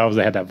at themselves.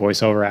 They had that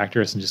voiceover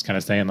actress and just kind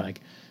of saying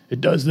like, it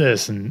does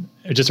this. And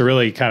it's just a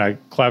really kind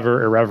of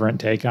clever,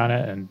 irreverent take on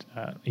it. And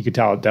you could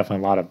tell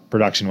definitely a lot of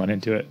production went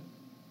into it.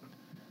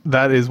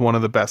 That is one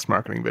of the best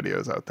marketing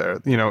videos out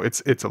there. You know,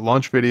 it's a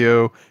launch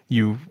video.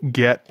 You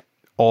get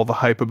all the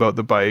hype about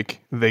the bike.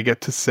 They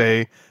get to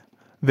say,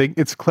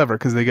 it's clever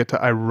because they get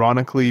to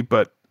ironically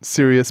but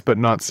serious but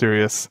not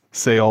serious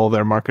say all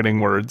their marketing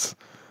words,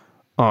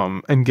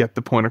 and get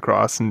the point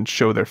across and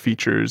show their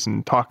features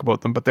and talk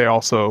about them. But they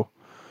also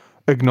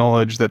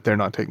acknowledge that they're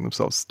not taking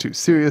themselves too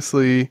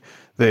seriously.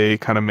 They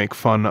kind of make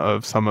fun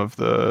of some of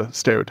the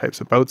stereotypes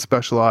about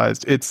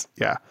Specialized.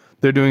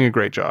 They're doing a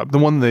great job. The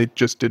one they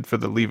just did for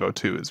the Levo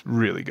 2 is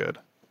really good.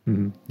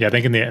 Mm-hmm. Yeah, I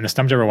think in the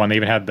stump jumper one, they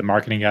even had the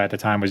marketing guy at the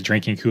time was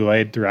drinking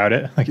Kool-Aid throughout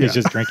it. Like he's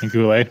just drinking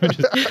Kool-Aid, which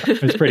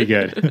is pretty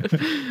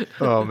good.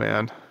 Oh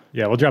man.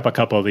 Yeah, we'll drop a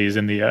couple of these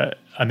in the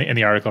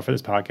article for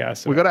this podcast.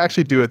 So We got to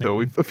actually do it though.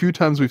 A few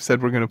times we've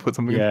said we're going to put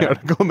something in the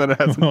article and then it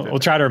hasn't. we'll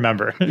try to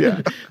remember.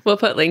 Yeah. we'll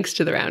put links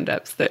to the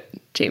roundups that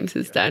James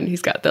has done.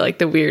 He's got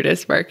the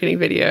weirdest marketing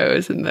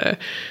videos and the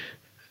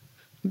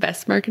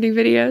best marketing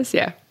videos.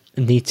 Yeah.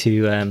 Need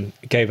to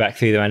go back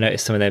through them. I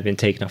noticed some of them have been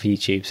taken off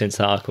YouTube since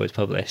the article was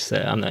published. So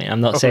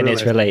I'm not saying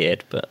it's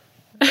related, but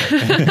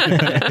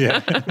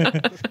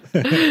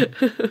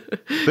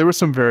There were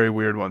some very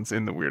weird ones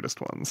in the weirdest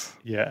ones.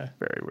 Yeah.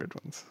 Very weird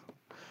ones.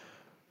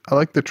 I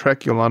like the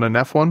Trek Yolanda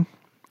Neff one.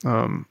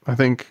 I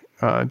think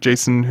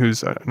Jason,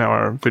 who's now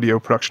our video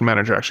production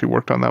manager, actually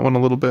worked on that one a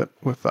little bit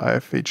with the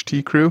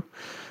IFHT crew.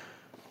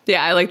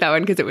 Yeah, I like that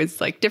one because it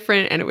was like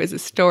different and it was a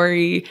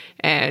story.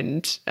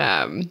 And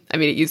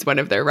it used one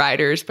of their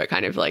riders, but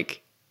kind of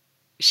like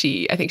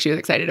I think she was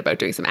excited about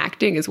doing some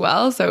acting as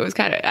well. So it was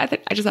kind of,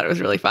 I just thought it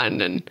was really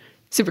fun and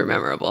super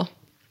memorable.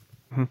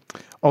 Mm-hmm.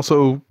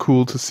 Also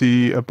cool to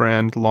see a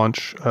brand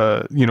launch,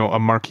 a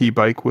marquee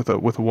bike with a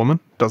woman.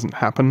 Doesn't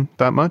happen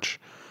that much.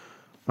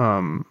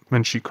 And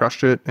she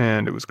crushed it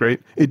and it was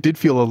great. It did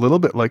feel a little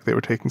bit like they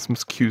were taking some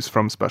cues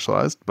from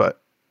Specialized,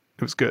 but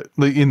it was good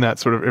in that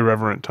sort of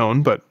irreverent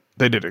tone, but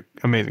they did an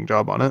amazing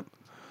job on it.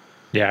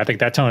 Yeah, I think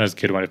that tone is a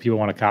good one. If people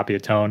want to copy a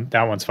tone,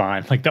 that one's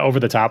fine. Like the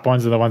over-the-top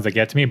ones are the ones that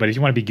get to me. But if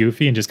you want to be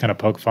goofy and just kind of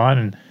poke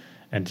fun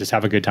and just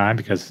have a good time,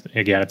 because,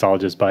 again, it's all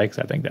just bikes,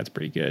 I think that's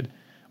pretty good.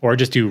 Or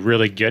just do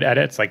really good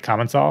edits like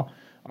Commensal.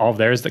 All of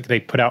theirs, like they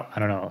put out, I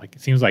don't know, like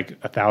it seems like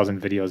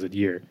 1,000 videos a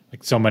year.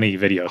 Like so many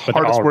videos, but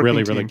they're all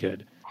really, really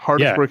good.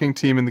 Hardest working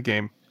team in the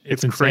game.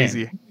 it's insane.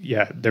 crazy.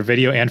 Yeah, their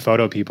video and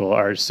photo people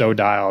are so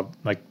dialed.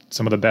 Like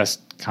some of the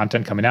best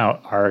content coming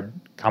out are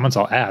comments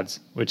all ads,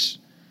 which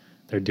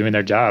they're doing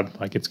their job.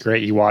 Like it's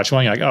great. You watch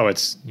one, you're like, oh,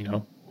 it's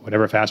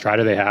whatever fast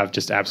rider they have,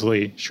 just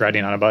absolutely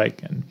shredding on a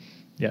bike. And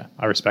yeah,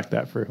 I respect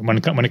that. For when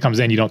it comes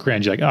in, you don't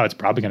cringe. You're like, oh, it's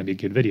probably going to be a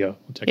good video.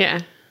 We'll check it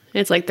out.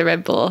 It's like the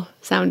Red Bull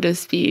Sound of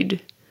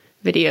Speed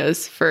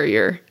videos for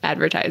your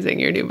advertising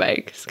your new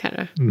bike. It's kind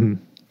of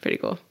pretty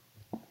cool.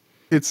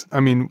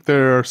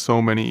 There are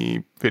so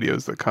many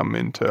videos that come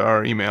into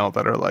our email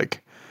that are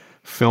like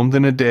filmed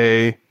in a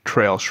day,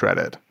 trail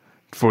shredded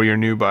for your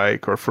new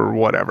bike or for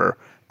whatever.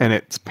 And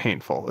it's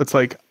painful. It's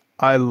like,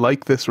 I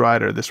like this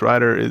rider. This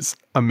rider is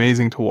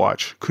amazing to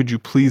watch. Could you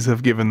please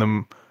have given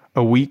them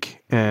a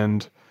week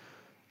and,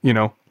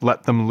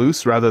 let them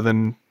loose rather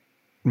than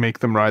make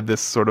them ride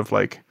this sort of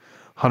like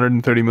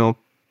 130 mil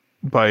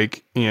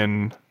bike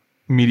in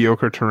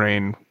mediocre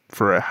terrain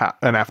for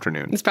an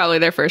afternoon. It's probably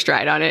their first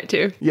ride on it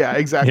too. Yeah,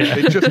 exactly. Yeah.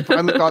 They just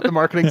finally got the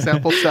marketing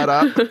sample set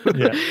up.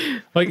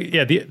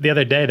 The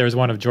other day there was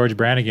one of George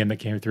Brannigan that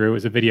came through. It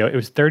was a video. It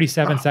was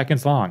 37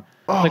 seconds long.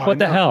 Like, what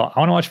the hell? I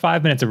want to watch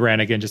 5 minutes of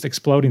Brannigan just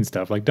exploding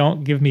stuff. Like,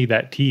 don't give me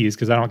that tease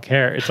because I don't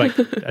care. It's like,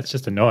 that's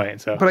just annoying.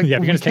 So, but if you're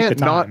going to take the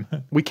time.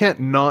 We can't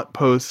not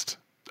post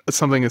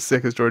something as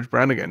sick as George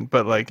Brannigan,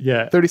 but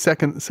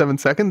 7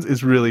 seconds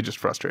is really just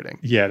frustrating.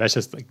 Yeah, that's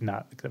just like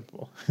not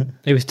acceptable.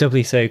 It was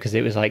doubly so because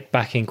it was like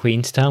back in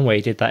Queenstown where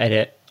he did that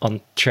edit on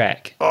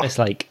Trek. It's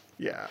like,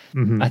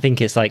 I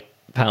think it's like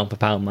pound for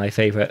pound my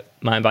favorite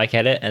mountain bike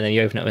edit, and then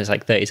you open it, it's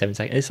like 37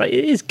 seconds. It's like,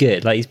 it is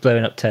good. Like he's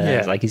blowing up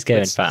turns, like he's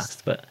going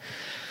fast, but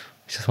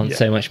I just want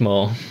so much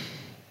more.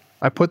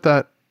 I put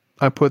that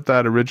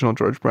original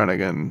George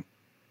Brannigan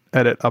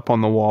edit up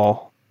on the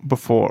wall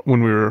before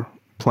when we were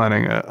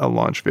planning a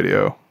launch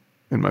video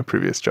in my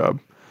previous job.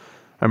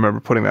 I remember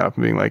putting that up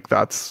and being like,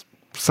 that's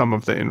some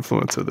of the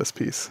influence of this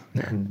piece.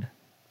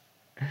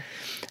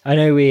 I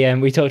know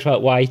we talked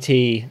about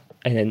YT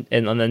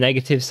and on the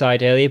negative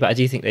side earlier, but I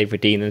do think they've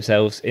redeemed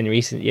themselves in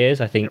recent years.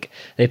 I think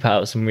they put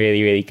out some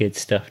really, really good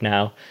stuff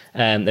now.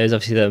 There's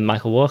obviously the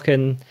Michael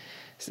Walken.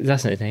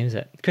 That's not his name, is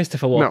it?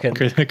 Christopher Walken.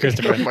 No.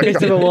 Christopher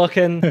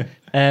Walken.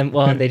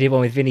 They did one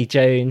with Vinnie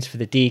Jones for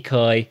the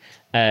Decoy.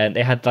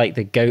 They had like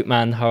the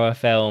Goatman horror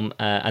film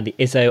and the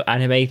Izzo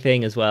anime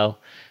thing as well.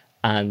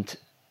 And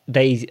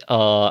they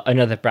are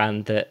another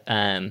brand that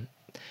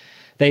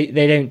they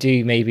don't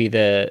do maybe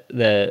the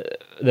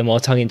more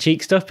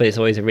tongue-in-cheek stuff, but it's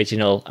always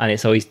original and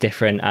it's always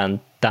different, and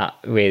that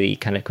really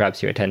kind of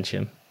grabs your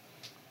attention.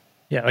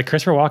 Yeah, like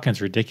Christopher Walken's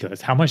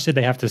ridiculous. How much did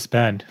they have to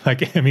spend?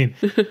 Like, I mean,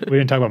 we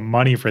didn't talk about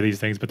money for these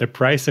things, but the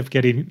price of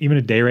getting even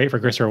a day rate for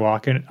Christopher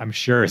Walken, I'm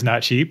sure, is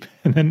not cheap.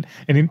 And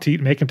to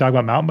make him talk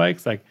about mountain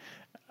bikes, like,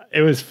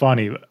 it was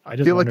funny. I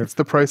just feel like it's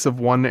the price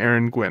of one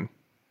Aaron Gwynn.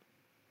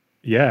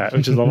 Yeah,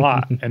 which is a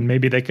lot. And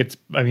maybe they could,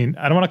 I mean,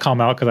 I don't want to call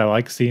him out because I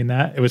like seeing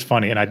that. It was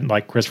funny, and I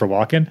like Christopher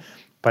Walken,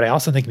 but I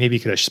also think maybe he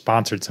could have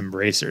sponsored some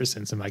racers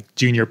and some like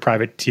junior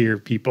private tier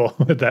people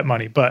with that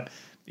money. But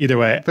either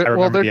way,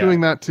 they're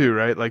doing that too,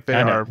 right? Like they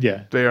are.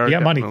 Yeah, they are. You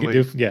got money.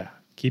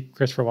 Keep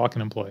Christopher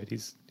Walken employed.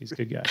 He's a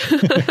good guy.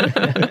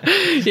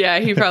 Yeah,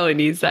 he probably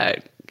needs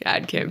that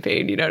ad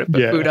campaign, to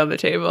put food on the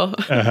table.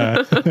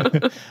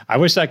 I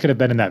wish I could have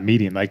been in that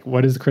meeting. Like,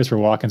 what is Christopher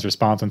Walken's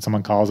response when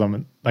someone calls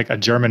him? Like a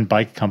German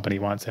bike company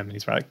wants him, and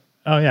he's probably like,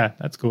 "Oh yeah,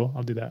 that's cool.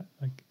 I'll do that."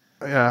 Like,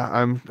 yeah,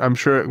 I'm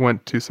sure it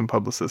went to some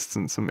publicists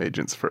and some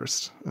agents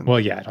first. I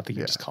don't think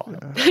you just call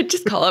him.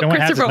 Just call up Someone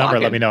has Christopher his number.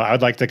 Walken. Let me know. I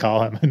would like to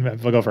call him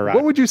and we'll go for a ride.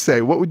 What would you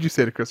say? What would you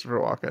say to Christopher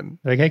Walken?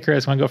 Like, hey,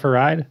 Chris, want to go for a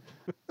ride?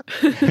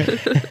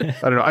 I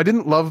don't know. I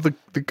didn't love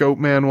the Goat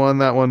Man one.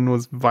 That one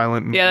was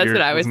violent and that's weird.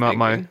 what I was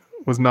thinking.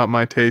 Was not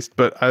my taste,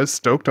 but I was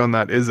stoked on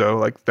that Izzo.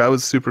 Like, that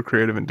was super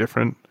creative and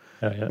different.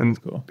 Oh, yeah, and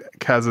that's cool.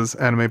 Kaz's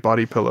anime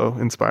body pillow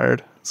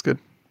inspired. It's good.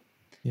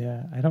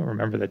 Yeah, I don't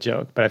remember the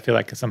joke, but I feel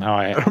like somehow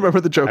I don't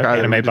remember the joke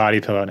either. Anime body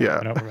pillow now. Yeah.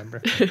 I don't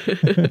remember.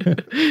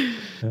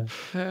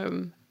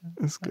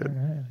 It's good.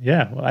 Right.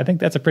 Yeah, well, I think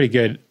that's a pretty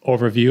good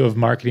overview of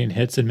marketing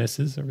hits and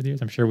misses over the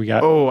years. I'm sure we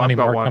got I've got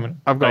more one.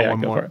 coming. I've got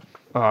one more.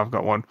 I've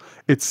got one.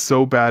 It's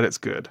so bad it's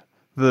good.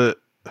 The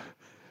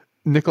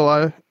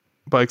Nikolai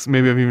Bikes,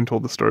 maybe I've even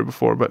told the story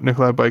before, but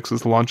Nikolai Bikes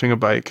was launching a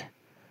bike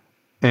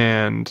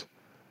and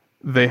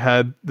they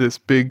had this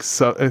big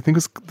I think it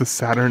was the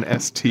Saturn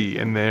ST,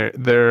 and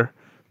their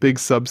big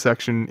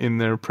subsection in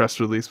their press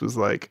release was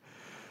like,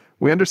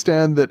 we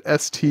understand that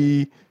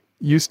ST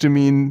used to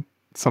mean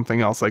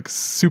something else, like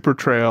super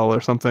trail or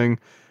something,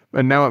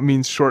 and now it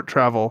means short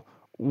travel.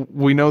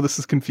 We know this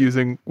is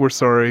confusing. We're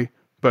sorry,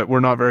 but we're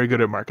not very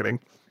good at marketing.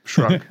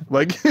 Shrug.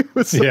 Like, it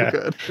was so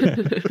good.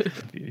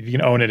 You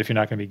can own it if you're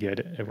not going to be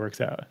good. It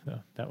works out. So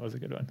that was a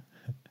good one.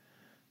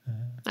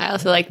 I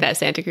also like that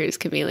Santa Cruz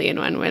Chameleon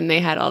one when they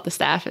had all the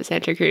staff at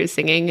Santa Cruz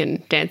singing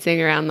and dancing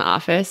around the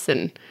office,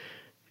 and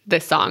the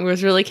song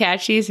was really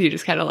catchy, so you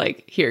just kind of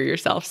like hear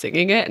yourself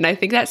singing it. And I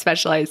think that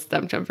Specialized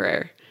Thumb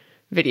Jumper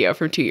video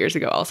from 2 years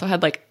ago also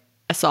had like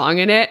a song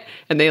in it,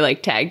 and they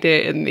like tagged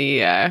it in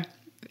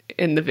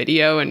in the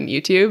video and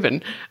YouTube.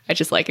 And I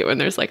just like it when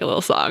there's like a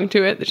little song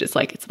to it that's just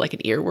like, it's like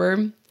an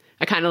earworm.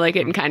 I kind of like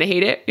it and kind of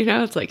hate it. You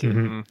know, it's like,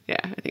 yeah,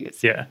 I think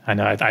it's. Yeah, I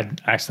know. I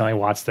accidentally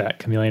watched that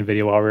Chameleon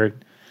video while we were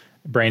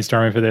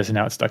brainstorming for this, and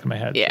now it's stuck in my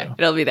head. Yeah, so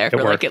it'll be there for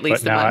worked, like at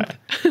least a month.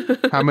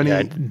 How many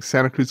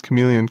Santa Cruz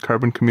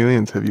carbon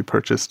chameleons have you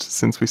purchased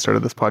since we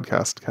started this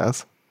podcast,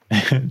 Kaz?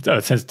 Oh,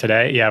 since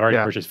today? Yeah, I've already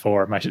purchased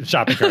 4. My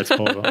shopping cart's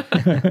full of them.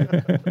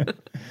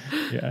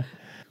 Yeah.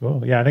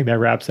 Cool. Yeah, I think that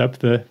wraps up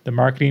the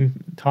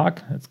marketing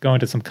talk. Let's go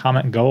into some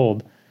comment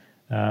gold.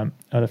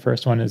 The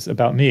first one is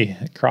about me.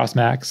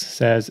 CrossMax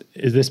says,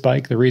 is this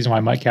bike the reason why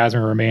Mike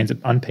Kasmer remains an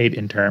unpaid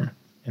intern?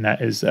 And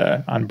that is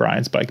on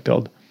Brian's bike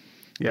build.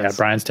 Yes. Yeah,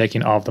 Brian's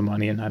taking all of the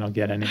money and I don't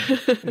get any.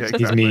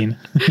 He's mean.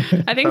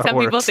 I think some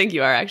people think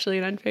you are actually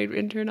an unpaid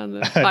intern on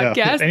the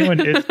podcast.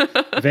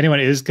 If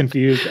anyone is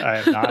confused, I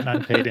am not an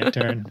unpaid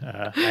intern.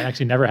 I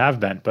actually never have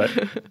been, but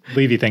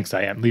Levy thinks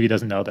I am. Levy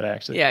doesn't know that I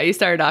actually. Yeah, he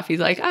started off, he's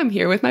like, I'm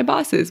here with my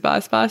bosses,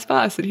 boss.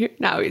 And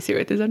now he's here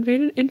with his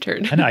unpaid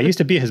intern. I know, I used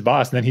to be his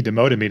boss and then he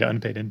demoted me to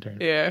unpaid intern.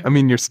 Yeah. I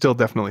mean, you're still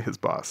definitely his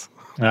boss.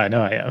 I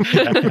know I am.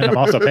 And I'm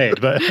also paid,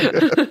 but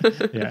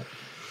yeah.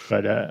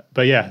 But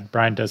yeah,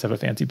 Brian does have a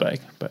fancy bike,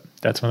 but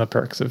that's one of the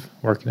perks of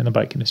working in the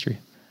bike industry.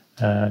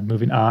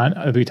 Moving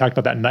on, we talked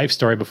about that knife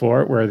story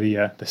before where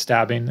the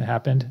stabbing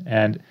happened,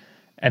 and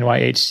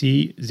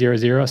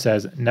NYHC00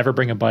 says, never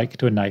bring a bike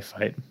to a knife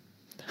fight,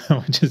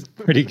 which is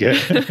pretty good.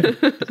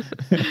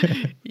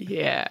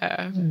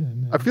 Yeah.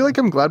 I feel like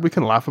I'm glad we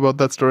can laugh about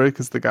that story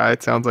because the guy,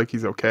 it sounds like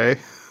he's okay.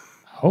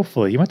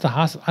 Hopefully. He went to the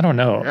hospital. I don't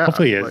know. Yeah,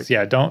 hopefully he is.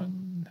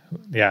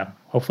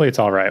 Hopefully it's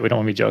all right. We don't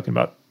want to be joking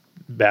about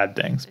bad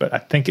things, but I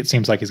think it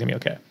seems like he's gonna be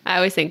okay. I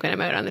always think when I'm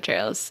out on the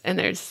trails and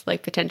there's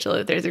like potential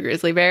that there's a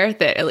grizzly bear,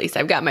 that at least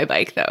I've got my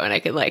bike though, and I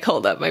can like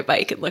hold up my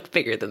bike and look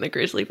bigger than the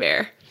grizzly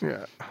bear.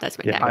 Yeah, that's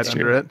my hide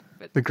under it.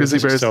 The grizzly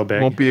bears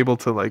won't be able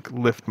to like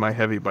lift my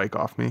heavy bike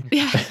off me.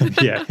 Yeah.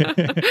 Yeah.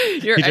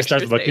 He just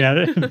starts looking at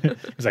it.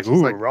 He's like,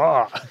 ooh,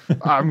 raw.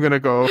 I'm gonna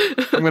go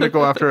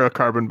after a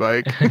carbon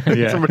bike.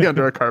 Somebody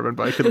under a carbon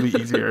bike, it'll be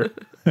easier.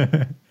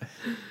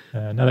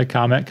 Another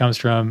comment comes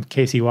from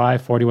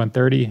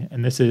KCY4130,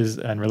 and this is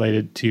in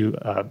relation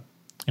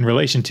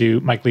to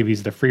Mike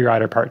Levy's The Free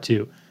Rider Part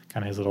 2,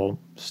 kind of his little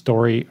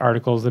story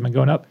articles that have been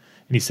going up.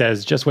 And he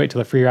says, just wait till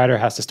the free rider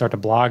has to start a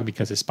blog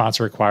because his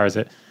sponsor requires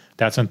it.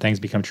 That's when things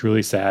become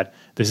truly sad.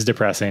 This is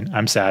depressing.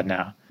 I'm sad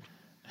now.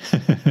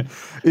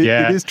 It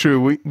is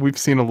true. We've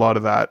seen a lot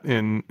of that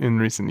in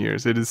recent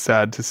years. It is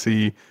sad to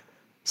see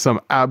some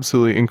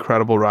absolutely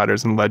incredible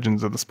riders and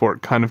legends of the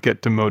sport kind of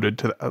get demoted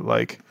to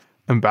like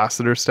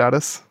ambassador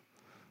status.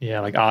 Yeah,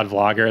 like odd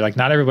vlogger. Like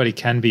not everybody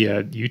can be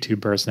a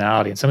YouTube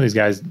personality, and some of these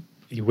guys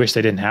you wish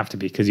they didn't have to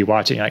be because you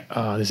watch it and you're like,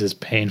 oh, this is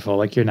painful.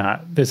 Like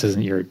this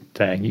isn't your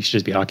thing. You should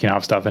just be hucking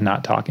off stuff and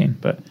not talking.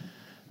 But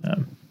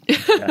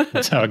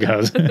that's how it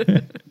goes.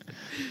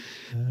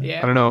 Yeah,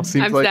 I don't know. I'm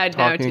sad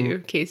now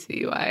too.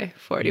 KCY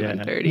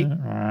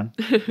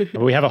 4130.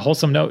 But we have a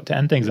wholesome note to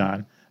end things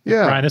on.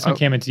 Yeah, Brian, this one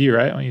came into you,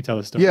 right? Why don't you tell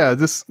the story? Yeah, I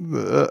just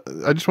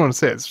want to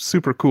say it's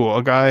super cool.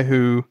 A guy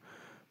who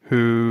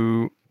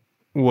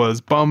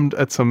was bummed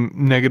at some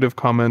negative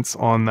comments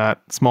on that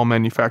small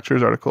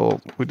manufacturers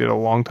article we did a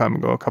long time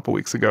ago, a couple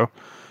weeks ago.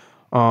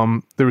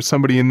 There was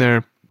somebody in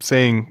there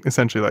saying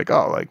essentially like,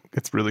 oh, like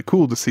it's really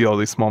cool to see all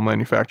these small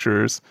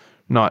manufacturers,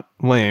 not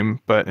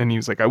lame, and he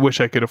was like, I wish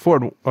I could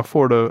afford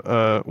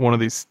a one of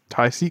these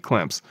tie seat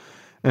clamps.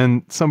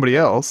 And somebody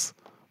else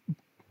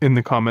in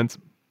the comments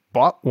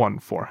bought one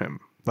for him,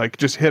 like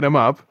just hit him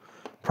up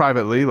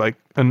privately, like,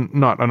 and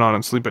not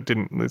anonymously, but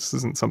this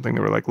isn't something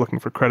they were like looking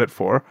for credit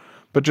for,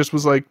 but just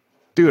was like,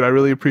 dude, I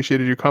really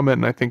appreciated your comment.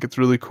 And I think it's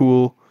really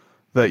cool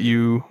that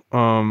you're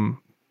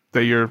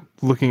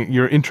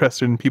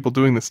interested in people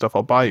doing this stuff.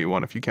 I'll buy you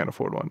one if you can't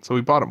afford one. So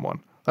we bought him one.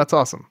 That's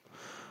awesome.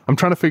 I'm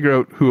trying to figure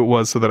out who it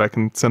was so that I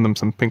can send them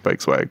some Pink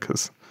Bike swag.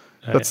 Cause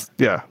that's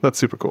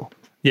super cool.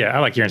 Yeah. I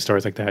like hearing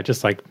stories like that.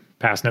 Just like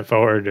passing it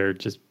forward or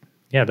just,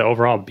 the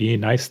overall be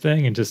nice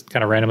thing and just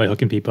kind of randomly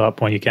hooking people up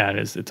when you can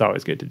it's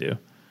always good to do.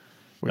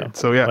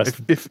 So yeah,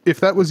 if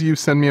that was you,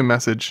 send me a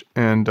message,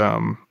 and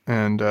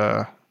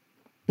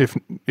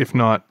if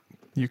not,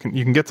 you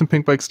can get some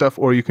Pink Bike stuff,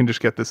 or you can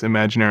just get this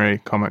imaginary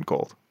comment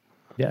gold.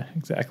 Yeah,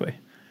 exactly.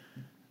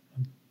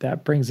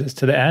 That brings us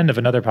to the end of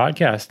another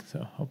podcast.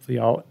 So hopefully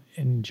y'all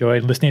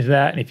enjoyed listening to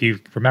that. And if you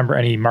remember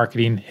any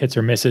marketing hits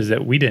or misses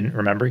that we didn't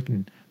remember, you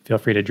can feel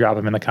free to drop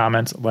them in the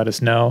comments. Let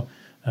us know.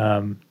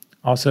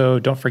 Also,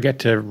 don't forget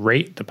to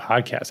rate the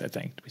podcast. I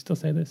think. Do we still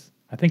say this?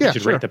 I think you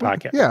should rate the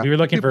podcast. Yeah, we were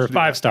looking for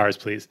 5 stars,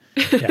 please.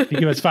 Yeah, if you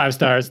give us 5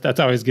 stars, that's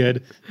always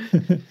good.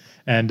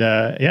 And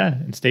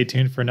and stay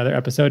tuned for another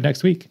episode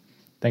next week.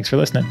 Thanks for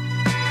listening.